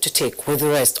next step to take with the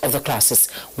rest of the classes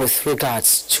with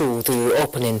regards to the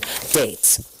opening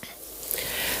dates.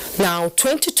 Now,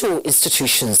 22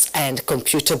 institutions and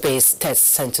computer-based test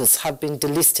centers have been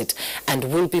delisted and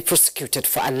will be prosecuted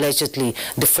for allegedly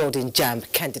defrauding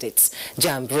JAMB candidates.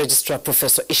 JAMB Registrar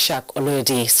Professor Ishak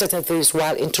Oloyede stated this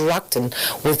while interacting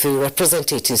with the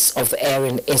representatives of the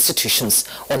erring institutions.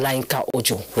 Olainka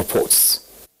Ojo reports.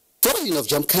 Frauding of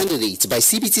JAMB candidates by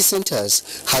CBT centers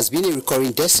has been a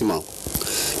recurring decimal.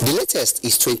 The latest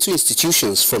is 22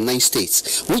 institutions from 9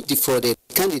 states which defrauded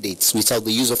candidates without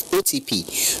the use of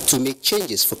OTP to make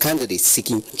changes for candidates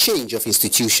seeking change of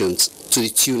institutions to the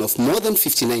tune of more than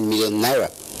 59 million naira,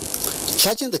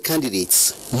 charging the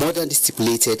candidates more than the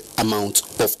stipulated amount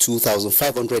of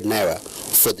 2,500 naira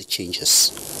for the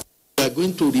changes. We are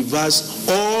going to reverse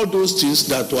all those things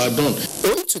that were done.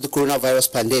 Owing to the coronavirus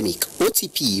pandemic,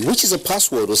 OTP, which is a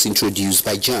password, was introduced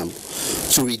by JAMB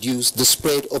to reduce the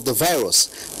spread of the virus,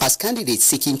 as candidates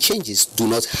seeking changes do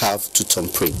not have to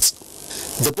thumbprint.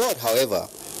 The board, however,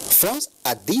 frowns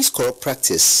at this corrupt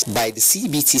practice by the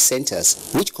CBT centers,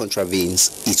 which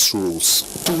contravenes its rules.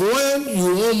 When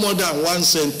you own more than one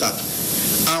center,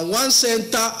 and one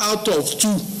center out of 2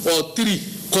 or 3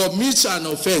 commits an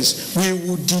offense, we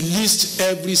will delist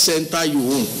every center you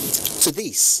own. To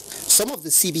this, some of the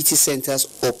CBT centers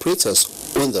operators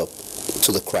owned up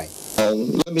to the crime.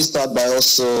 Let me start by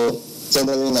also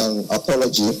tendering an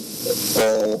apology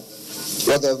for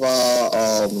whatever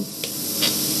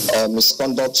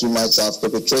misconduct you might have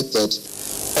perpetrated.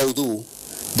 Although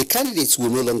the candidates will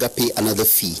no longer pay another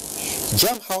fee,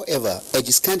 JAMB, however,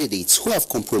 urges candidates who have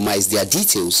compromised their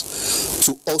details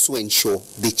to also ensure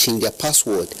they change their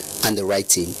password and the right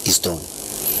thing is done.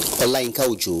 Olainka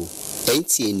Ojo,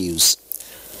 NTA News.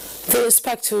 The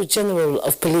Inspector General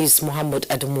of Police, Muhammad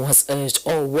Adamu, has urged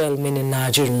all well-meaning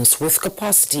Nigerians with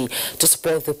capacity to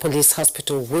support the police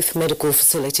hospital with medical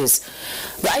facilities.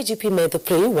 The IGP made the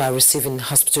plea while receiving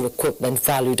hospital equipment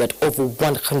valued at over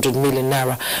 100 million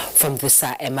naira from the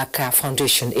Sir Emeka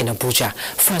Foundation in Abuja.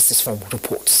 Francis Form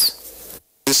reports.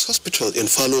 This hospital in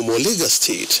Falomo, Lagos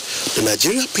State, the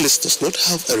Nigeria Police does not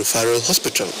have a referral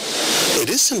hospital. It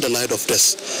is in the light of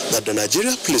this that the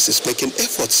Nigeria Police is making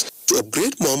efforts to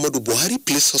upgrade Muhammadu Buhari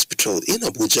Police Hospital in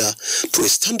Abuja to a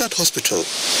standard hospital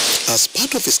as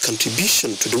part of his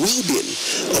contribution to the well-being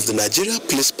of the Nigeria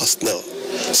police personnel.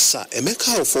 Sir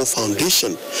Emeka Ofo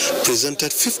Foundation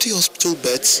presented 50 hospital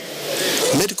beds,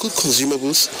 medical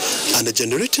consumables, and a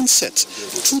generating set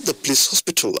to the police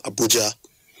hospital, Abuja.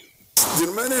 The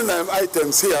remaining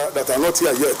items here that are not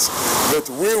here yet, but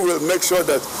we will make sure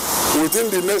that within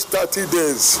the next 30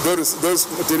 days, those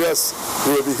materials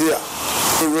will be here.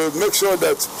 We will make sure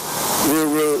that we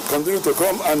will continue to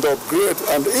come and upgrade,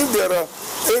 and if there are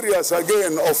areas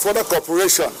again of further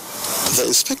cooperation. The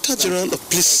Inspector General of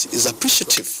Police is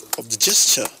appreciative of the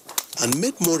gesture and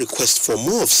made more requests for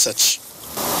more of such.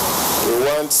 We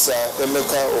want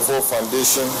Emeka Ofo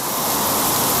Foundation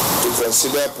to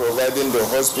consider providing the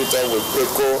hospital with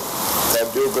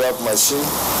echocardiograph machine.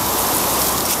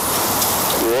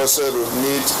 We also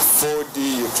need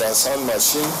 4D ultrasound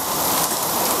machine.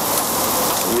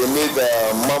 We need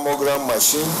a mammogram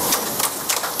machine.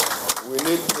 We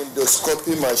need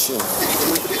endoscopy machine.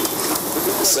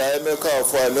 So I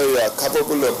know you are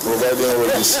capable of providing all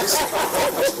this.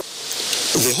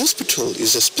 The hospital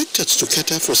is expected to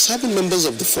cater for 7 members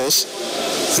of the force,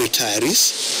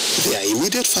 retirees, their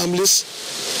immediate families,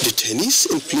 detainees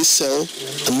in police cell,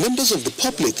 and members of the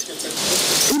public.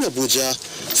 In Abuja,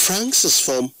 Francis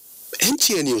from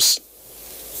NTA News.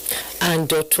 And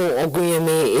Dr.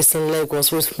 Oguyeme is in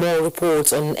Lagos with more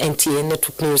reports on NTA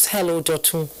Network News. Hello,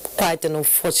 Dr. Quite an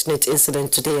unfortunate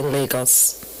incident today in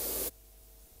Lagos.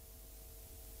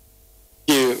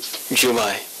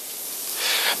 Jummai.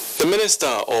 The Minister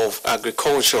of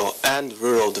Agriculture and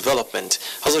Rural Development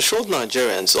has assured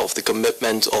Nigerians of the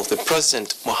commitment of the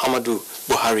President Muhammadu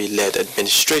Buhari-led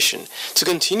administration to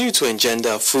continue to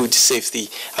engender food safety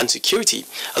and security,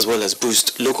 as well as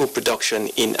boost local production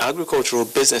in agricultural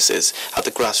businesses at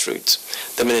the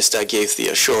grassroots. The minister gave the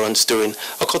assurance during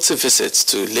a courtesy visit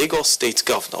to Lagos State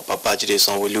Governor Babajide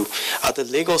Sanwo-Olu at the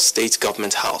Lagos State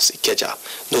Government House, Ikeja.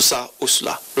 Nosa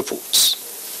Usula reports.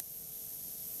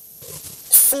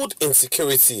 Food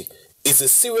insecurity is a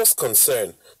serious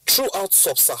concern throughout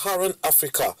sub-Saharan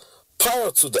Africa prior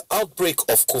to the outbreak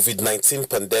of COVID-19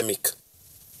 pandemic.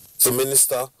 The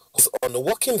minister was on a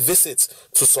working visit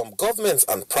to some government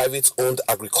and private-owned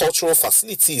agricultural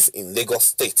facilities in Lagos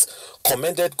State,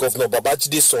 commended Governor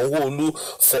Babajide Sanwo-Olu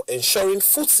for ensuring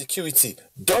food security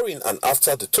during and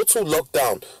after the total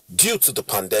lockdown due to the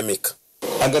pandemic.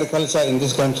 Agriculture in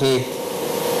this country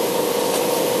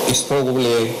is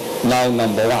probably now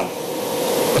number one.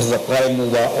 It's the prime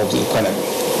mover of the economy.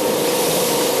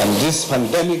 And this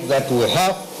pandemic that we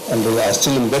have and we are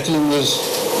still battling with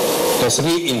has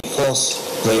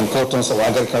reinforced the importance of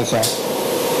agriculture,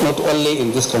 not only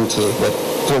in this country, but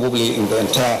probably in the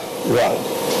entire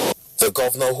world. The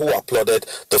governor, who applauded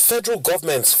the federal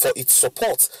government for its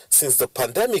support since the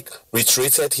pandemic,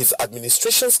 reiterated his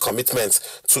administration's commitment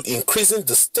to increasing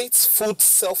the state's food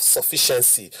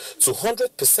self-sufficiency to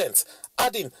 100%,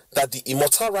 adding that the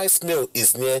Immortal Rice Mill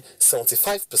is near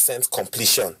 75%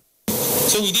 completion.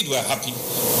 So we are happy,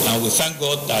 and we thank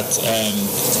God that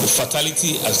the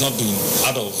fatality has not been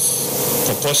out of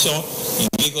proportion. In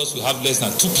Lagos, we have less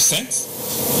than 2%.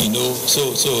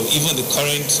 So even the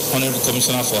current Honorable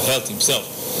Commissioner for Health himself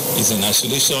is in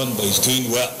isolation, but he's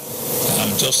doing well.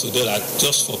 Just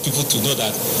for people to know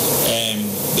that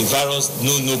the virus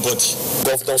knows nobody.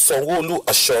 Governor Sanwo-Olu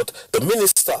assured the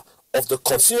minister of the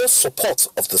continuous support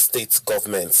of the state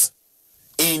government.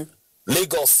 In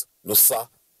Lagos, Nosa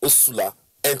Usula,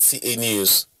 NTA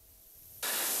News.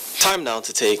 Time now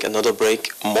to take another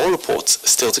break. More reports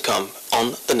still to come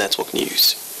on the Network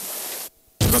News.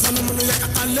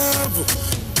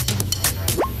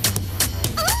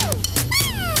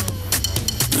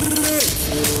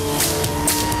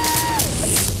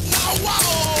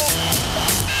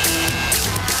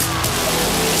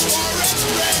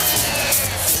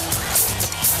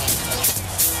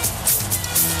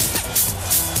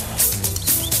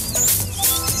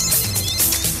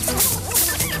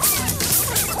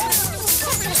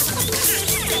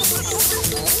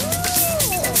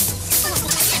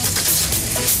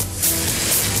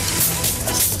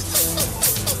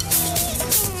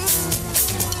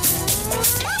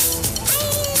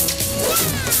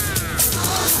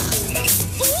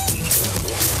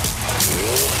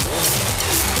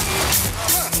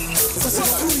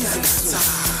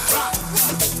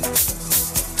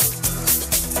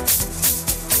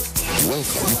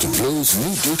 Welcome to Glow's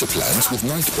new data plans with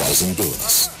night browsing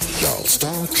bonus. Dial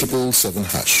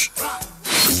 *777#.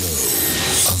 Glow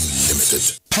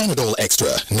Unlimited. Panadol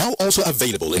Extra, now also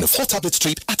available in a 4-tablet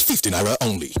strip at 50 naira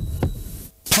only.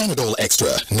 Panadol Extra,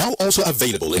 now also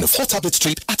available in a 4-tablet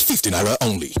strip at 50 naira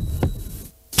only.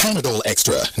 Panadol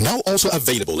Extra, now also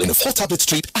available in a 4-tablet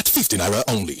strip at 50 naira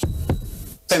only.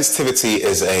 Sensitivity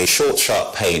is a short,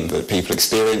 sharp pain that people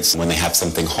experience when they have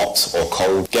something hot or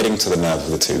cold getting to the nerve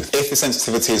of the tooth. If the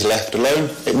sensitivity is left alone,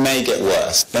 it may get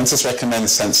worse. Dentists recommend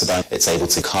Sensodyne. It's able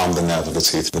to calm the nerve of the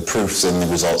tooth. The proofs and the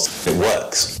results, it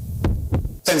works.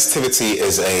 Sensitivity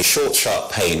is a short, sharp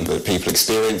pain that people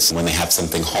experience when they have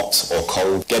something hot or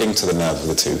cold getting to the nerve of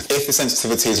the tooth. If the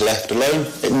sensitivity is left alone,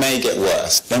 it may get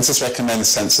worse. Dentists recommend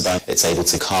Sensodyne. It's able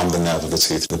to calm the nerve of the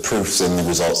tooth. The proofs and the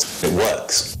results, it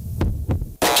works.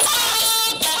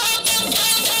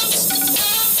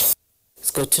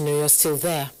 It's good to know you're still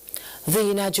there.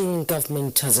 The Nigerian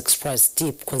government has expressed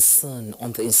deep concern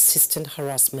on the insistent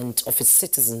harassment of its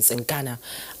citizens in Ghana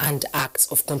and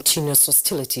acts of continuous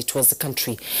hostility towards the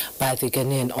country by the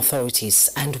Ghanaian authorities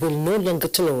and will no longer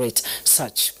tolerate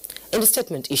such. In a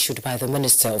statement issued by the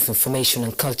Minister of Information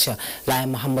and Culture, Lai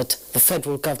Mohammed, the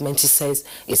federal government, he says,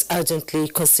 is urgently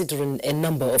considering a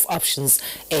number of options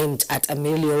aimed at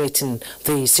ameliorating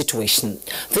the situation.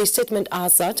 The statement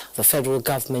adds that the federal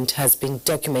government has been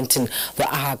documenting the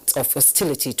acts of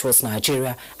hostility towards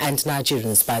Nigeria and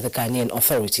Nigerians by the Ghanaian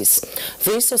authorities.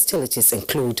 These hostilities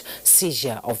include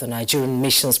seizure of the Nigerian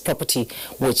mission's property,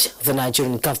 which the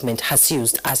Nigerian government has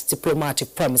used as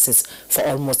diplomatic premises for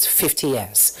almost 50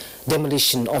 years.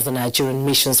 Demolition of the Nigerian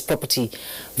mission's property.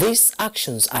 These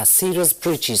actions are serious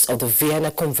breaches of the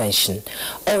Vienna Convention.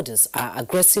 Orders are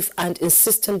aggressive and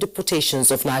insistent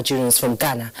deportations of Nigerians from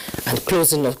Ghana and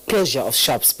closure of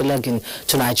shops belonging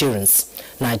to Nigerians.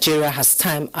 Nigeria has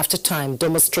time after time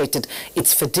demonstrated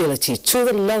its fidelity to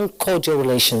the long cordial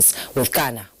relations with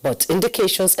Ghana, but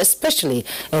indications, especially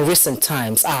in recent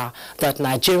times, are that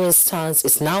Nigerian stance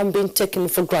is now being taken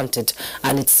for granted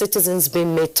and its citizens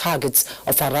being made targets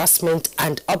of harassment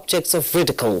and objects of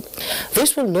ridicule.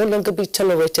 This will no longer be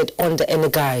tolerated under any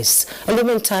guise. In the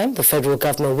meantime, the federal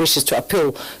government wishes to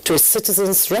appeal to its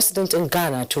citizens resident in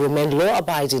Ghana to remain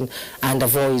law-abiding and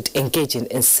avoid engaging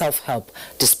in self-help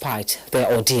despite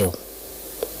their ordeal.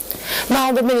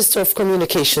 Now, the Minister of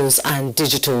Communications and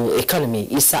Digital Economy,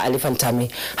 Issa Ali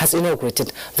Fantami, has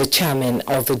inaugurated the chairman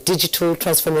of the Digital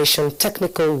Transformation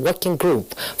Technical Working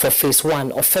Group for Phase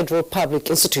 1 of federal public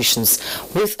institutions,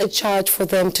 with a charge for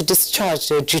them to discharge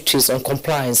their duties on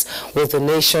compliance with the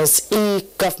nation's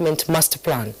e-government master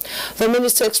plan. The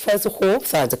minister expressed the hope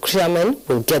that the chairman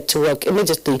will get to work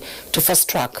immediately to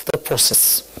fast-track the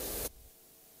process.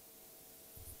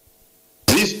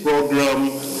 This program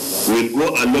will go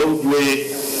a long way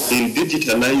in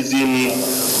digitalizing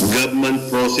government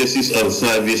processes and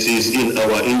services in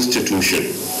our institution.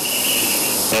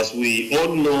 As we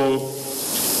all know,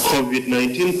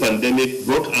 COVID-19 pandemic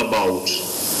brought about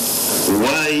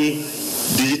why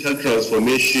digital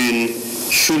transformation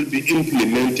should be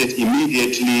implemented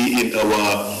immediately in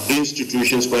our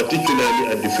institutions, particularly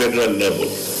at the federal level.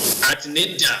 At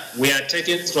NTA, we are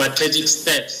taking strategic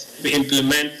steps to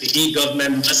implement the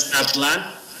e-government master plan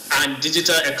and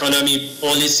digital economy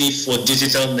policy for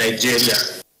digital Nigeria.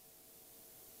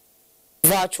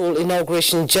 Virtual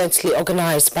inauguration jointly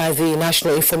organized by the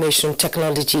National Information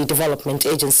Technology Development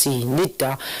Agency,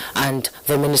 NIDA, and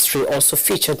the ministry also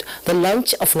featured the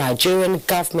launch of Nigerian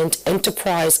Government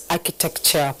Enterprise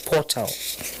Architecture Portal.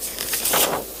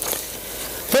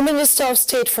 The Minister of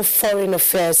State for Foreign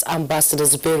Affairs, Ambassador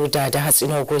Zubairu Dada, has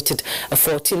inaugurated a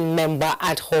 14-member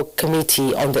ad hoc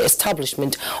committee on the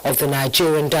establishment of the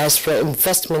Nigerian Diaspora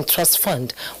Investment Trust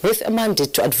Fund with a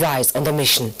mandate to advise on the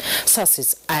mission,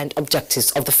 sources and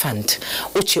objectives of the fund.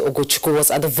 Uche Ogochukwu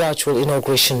was at the virtual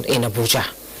inauguration in Abuja.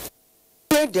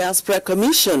 The Diaspora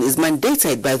Commission is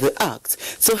mandated by the Act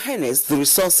to harness the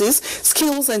resources,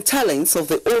 skills and talents of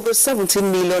the over 17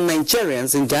 million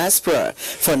Nigerians in diaspora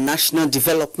for national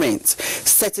development.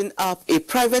 Setting up a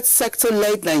private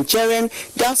sector-led Nigerian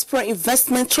Diaspora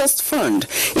Investment Trust Fund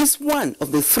is one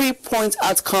of the 3-point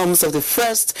outcomes of the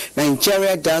first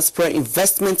Nigeria Diaspora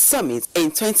Investment Summit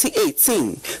in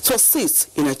 2018 to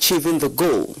assist in achieving the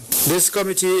goal. This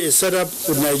committee is set up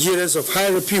with Nigerians of high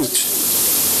repute,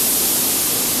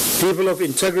 people of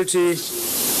integrity,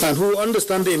 and who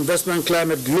understand the investment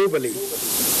climate globally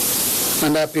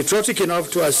and are patriotic enough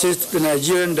to assist the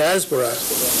Nigerian diaspora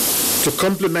to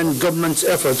complement government's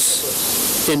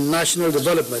efforts in national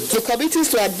development. The committee is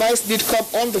to advise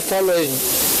NIDCOM on the following: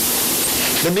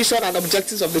 the mission and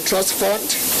objectives of the trust fund,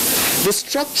 the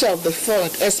structure of the fund,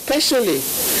 especially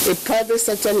a private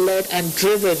sector led and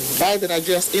driven by the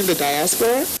Nigerians in the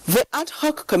diaspora. The ad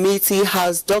hoc committee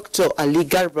has Dr. Ali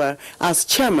Garba as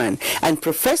chairman and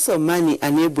Professor Mani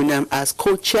Anebunam as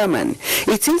co-chairman.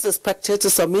 It is expected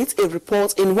to submit a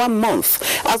report in 1 month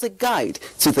as a guide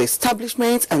to the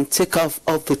establishment and takeoff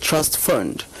of the trust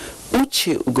fund.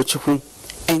 Uche Ugochukwu,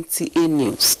 NTA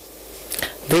News.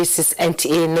 This is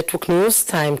NTA Network News.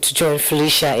 Time to join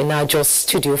Felicia in our Jos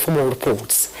studio for more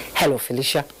reports. Hello,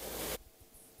 Felicia.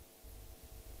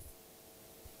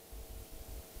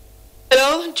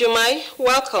 Hello, Jummai.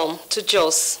 Welcome to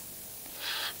Jos.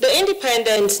 The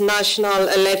Independent National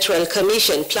Electoral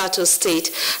Commission, Plateau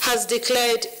State, has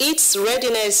declared its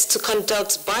readiness to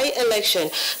conduct by-election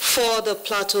for the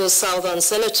Plateau Southern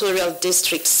Senatorial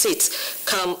District seat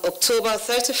come October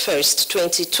 31st,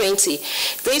 2020.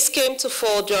 This came to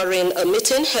fore during a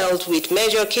meeting held with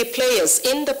major key players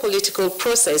in the political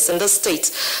process in the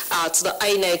state at the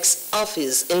INEC's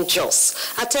office in Jos,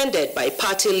 attended by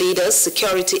party leaders,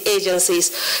 security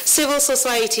agencies, civil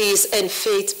societies, and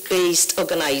faith-based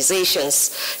organizations.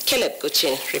 Caleb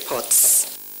Guchin reports.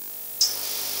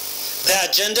 The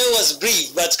agenda was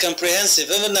brief but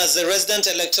comprehensive, even as the resident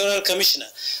electoral commissioner,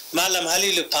 Malam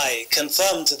Halilupai,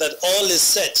 confirmed that all is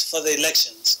set for the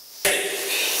elections.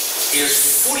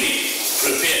 Is fully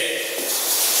prepared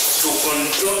to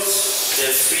conduct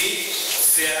the free,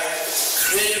 fair,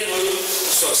 credible,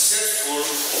 successful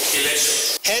election.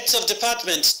 Heads of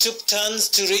department took turns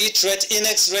to reiterate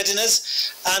INEC's readiness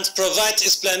and provide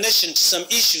explanation to some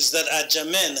issues that are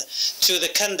germane to the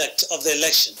conduct of the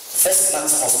election. First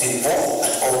class must be born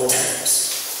at all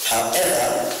times.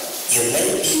 However, you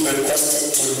may be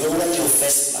requested to lower your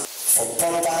first mark for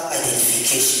proper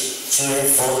identification during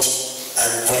voting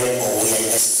and when or where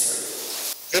necessary.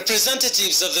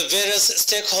 Representatives of the various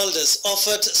stakeholders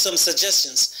offered some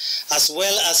suggestions as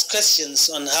well as questions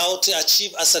on how to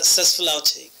achieve a successful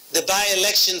outing. The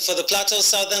by-election for the Plateau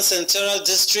Southern Senatorial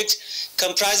District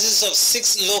comprises of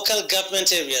 6 local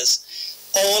government areas,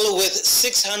 all with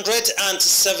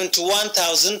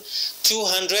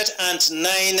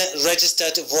 671,209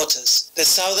 registered voters. The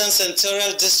Southern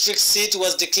Senatorial District seat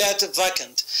was declared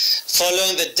vacant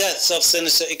following the death of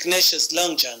Senator Ignatius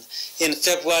Longjan in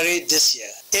February this year.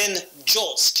 In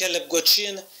Jos, Caleb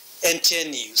Gochin, NTA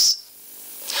News.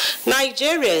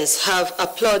 Nigerians have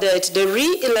applauded the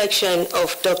re-election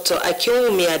of Dr.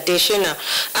 Akinwumi Adesina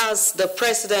as the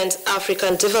President,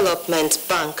 African Development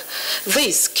Bank.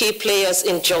 These key players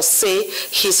in Jos say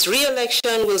his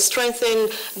re-election will strengthen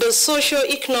the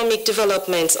socio-economic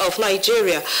development of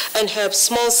Nigeria and help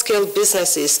small-scale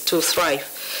businesses to thrive.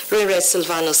 Rere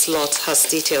Silvanus Lott has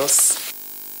details.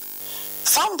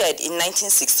 Founded in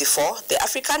 1964, the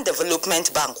African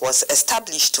Development Bank was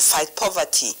established to fight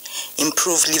poverty,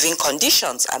 improve living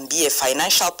conditions, and be a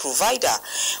financial provider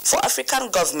for African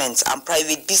governments and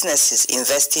private businesses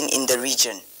investing in the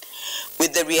region.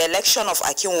 With the re-election of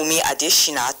Akinwumi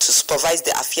Adesina to supervise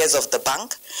the affairs of the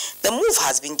bank, the move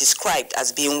has been described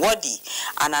as being worthy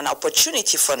and an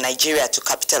opportunity for Nigeria to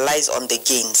capitalize on the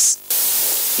gains.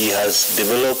 He has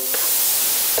developed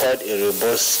quite a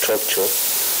robust structure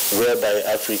whereby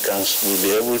Africans will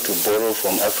be able to borrow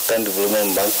from African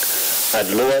Development Bank at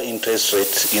lower interest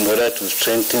rates in order to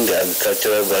strengthen the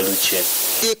agricultural value chain.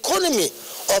 The economy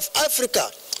of Africa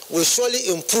will surely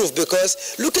improve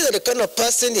because looking at the kind of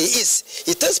person he is,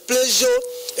 he takes pleasure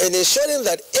in ensuring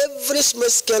that every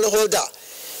small-scale holder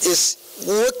is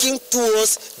working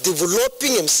towards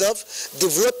developing himself,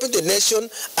 developing the nation,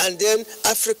 and then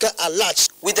Africa at large.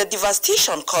 With the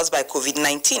devastation caused by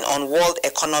COVID-19 on world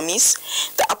economies,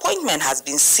 the appointment has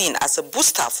been seen as a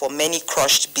booster for many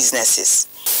crushed businesses.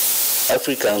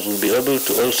 Africans will be able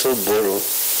to also borrow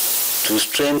to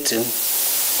strengthen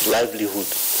livelihood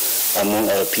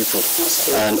among our people,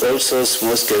 and also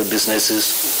small-scale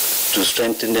businesses to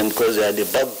strengthen them because they are the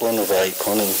backbone of our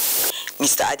economy.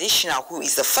 Mr. Adesina, who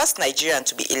is the first Nigerian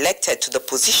to be elected to the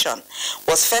position,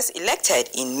 was first elected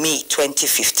in May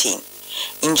 2015.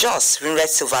 In Jos, Rinred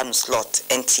Silvanus Lott,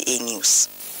 NTA News.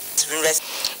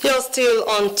 You're still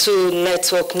on to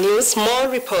Network News. More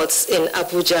reports in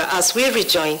Abuja as we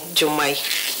rejoin Jummai.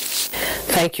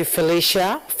 Thank you,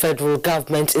 Felicia. Federal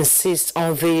government insists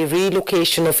on the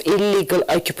relocation of illegal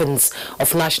occupants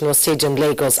of National Stadium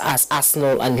Lagos as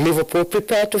Arsenal and Liverpool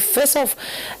prepare to face off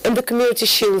in the Community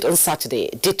Shield on Saturday.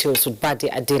 Details with Badi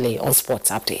Adele on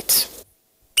Sports Update.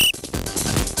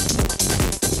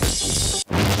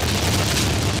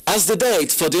 As the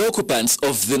date for the occupants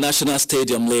of the National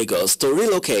Stadium Lagos to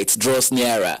relocate draws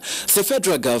nearer, the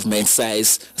federal government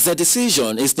says the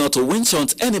decision is not to winch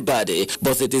hunt anybody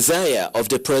but the desire of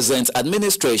the present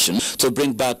administration to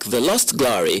bring back the lost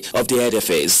glory of the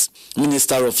edifice.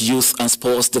 Minister of Youth and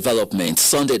Sports Development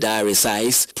Sunday Diary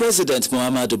says President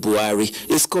Muhammadu Buhari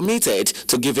is committed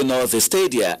to giving all the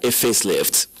stadia a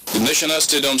facelift. The National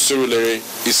Stadium Surulere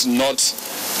is not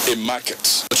a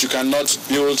market, but you cannot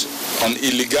build on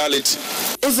illegality.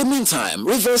 In the meantime,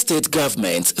 Rivers State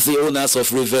government, the owners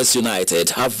of Rivers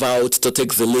United, have vowed to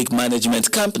take the league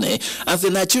management company and the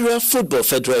Nigeria Football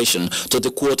Federation to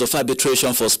the Court of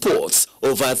Arbitration for Sports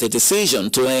over the decision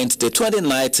to end the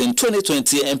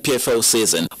 2019-2020 MPFL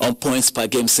season on points per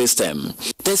game system.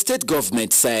 The state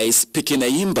government says picking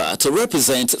Ayimba to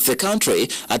represent the country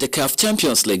at the CAF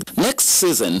Champions League next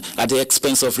season at the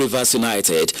expense of Rivers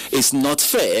United is not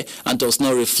fair and does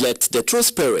not reflect the true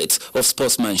spirit of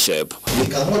sportsmanship. We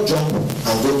cannot jump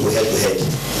and go to head-to-head.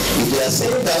 If they are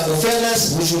saying that for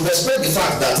fairness, we should respect the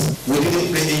fact that we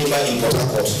didn't play Ayimba in Port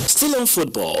Harcourt. Still on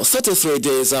football, 33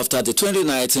 days after the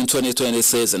 2019-2020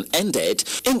 season ended,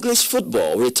 English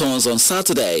football returns on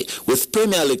Saturday with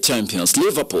Premier League champions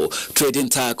Liverpool trading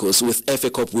tackles with FA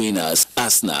Cup winners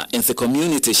Arsenal in the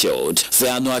Community Shield. The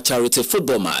annual charity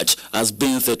football match has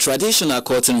been the traditional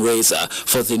curtain raiser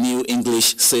for the new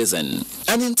English season.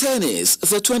 And in tennis,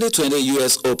 the 2020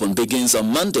 US Open begins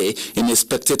on Monday in a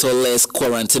spectator-less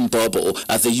quarantine bubble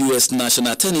at the US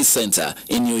National Tennis Center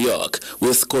in New York,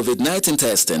 with COVID-19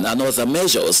 testing and other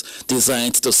measures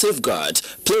designed to safeguard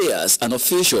players and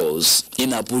officials. In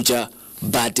Abuja,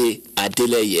 Bade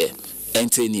Adeleye,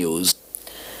 NTA News.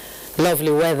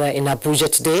 Lovely weather in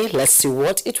Abuja today. Let's see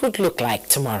what it would look like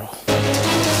tomorrow.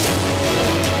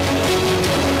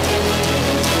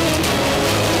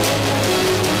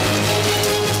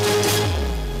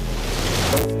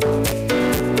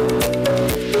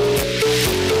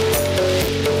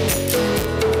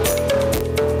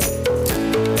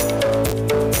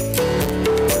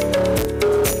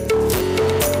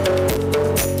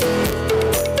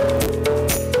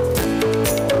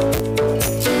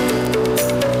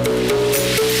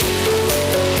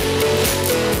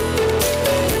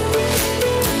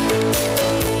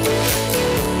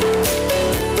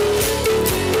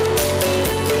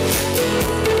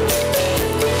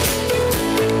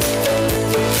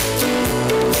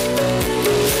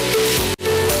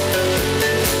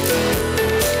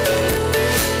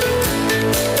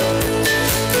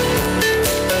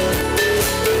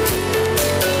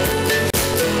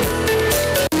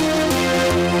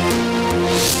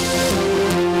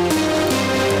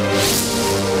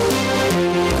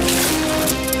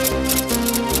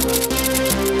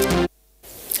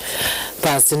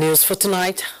 That's the news for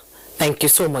tonight. Thank you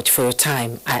so much for your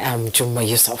time. I am Jummai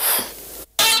Yusuf.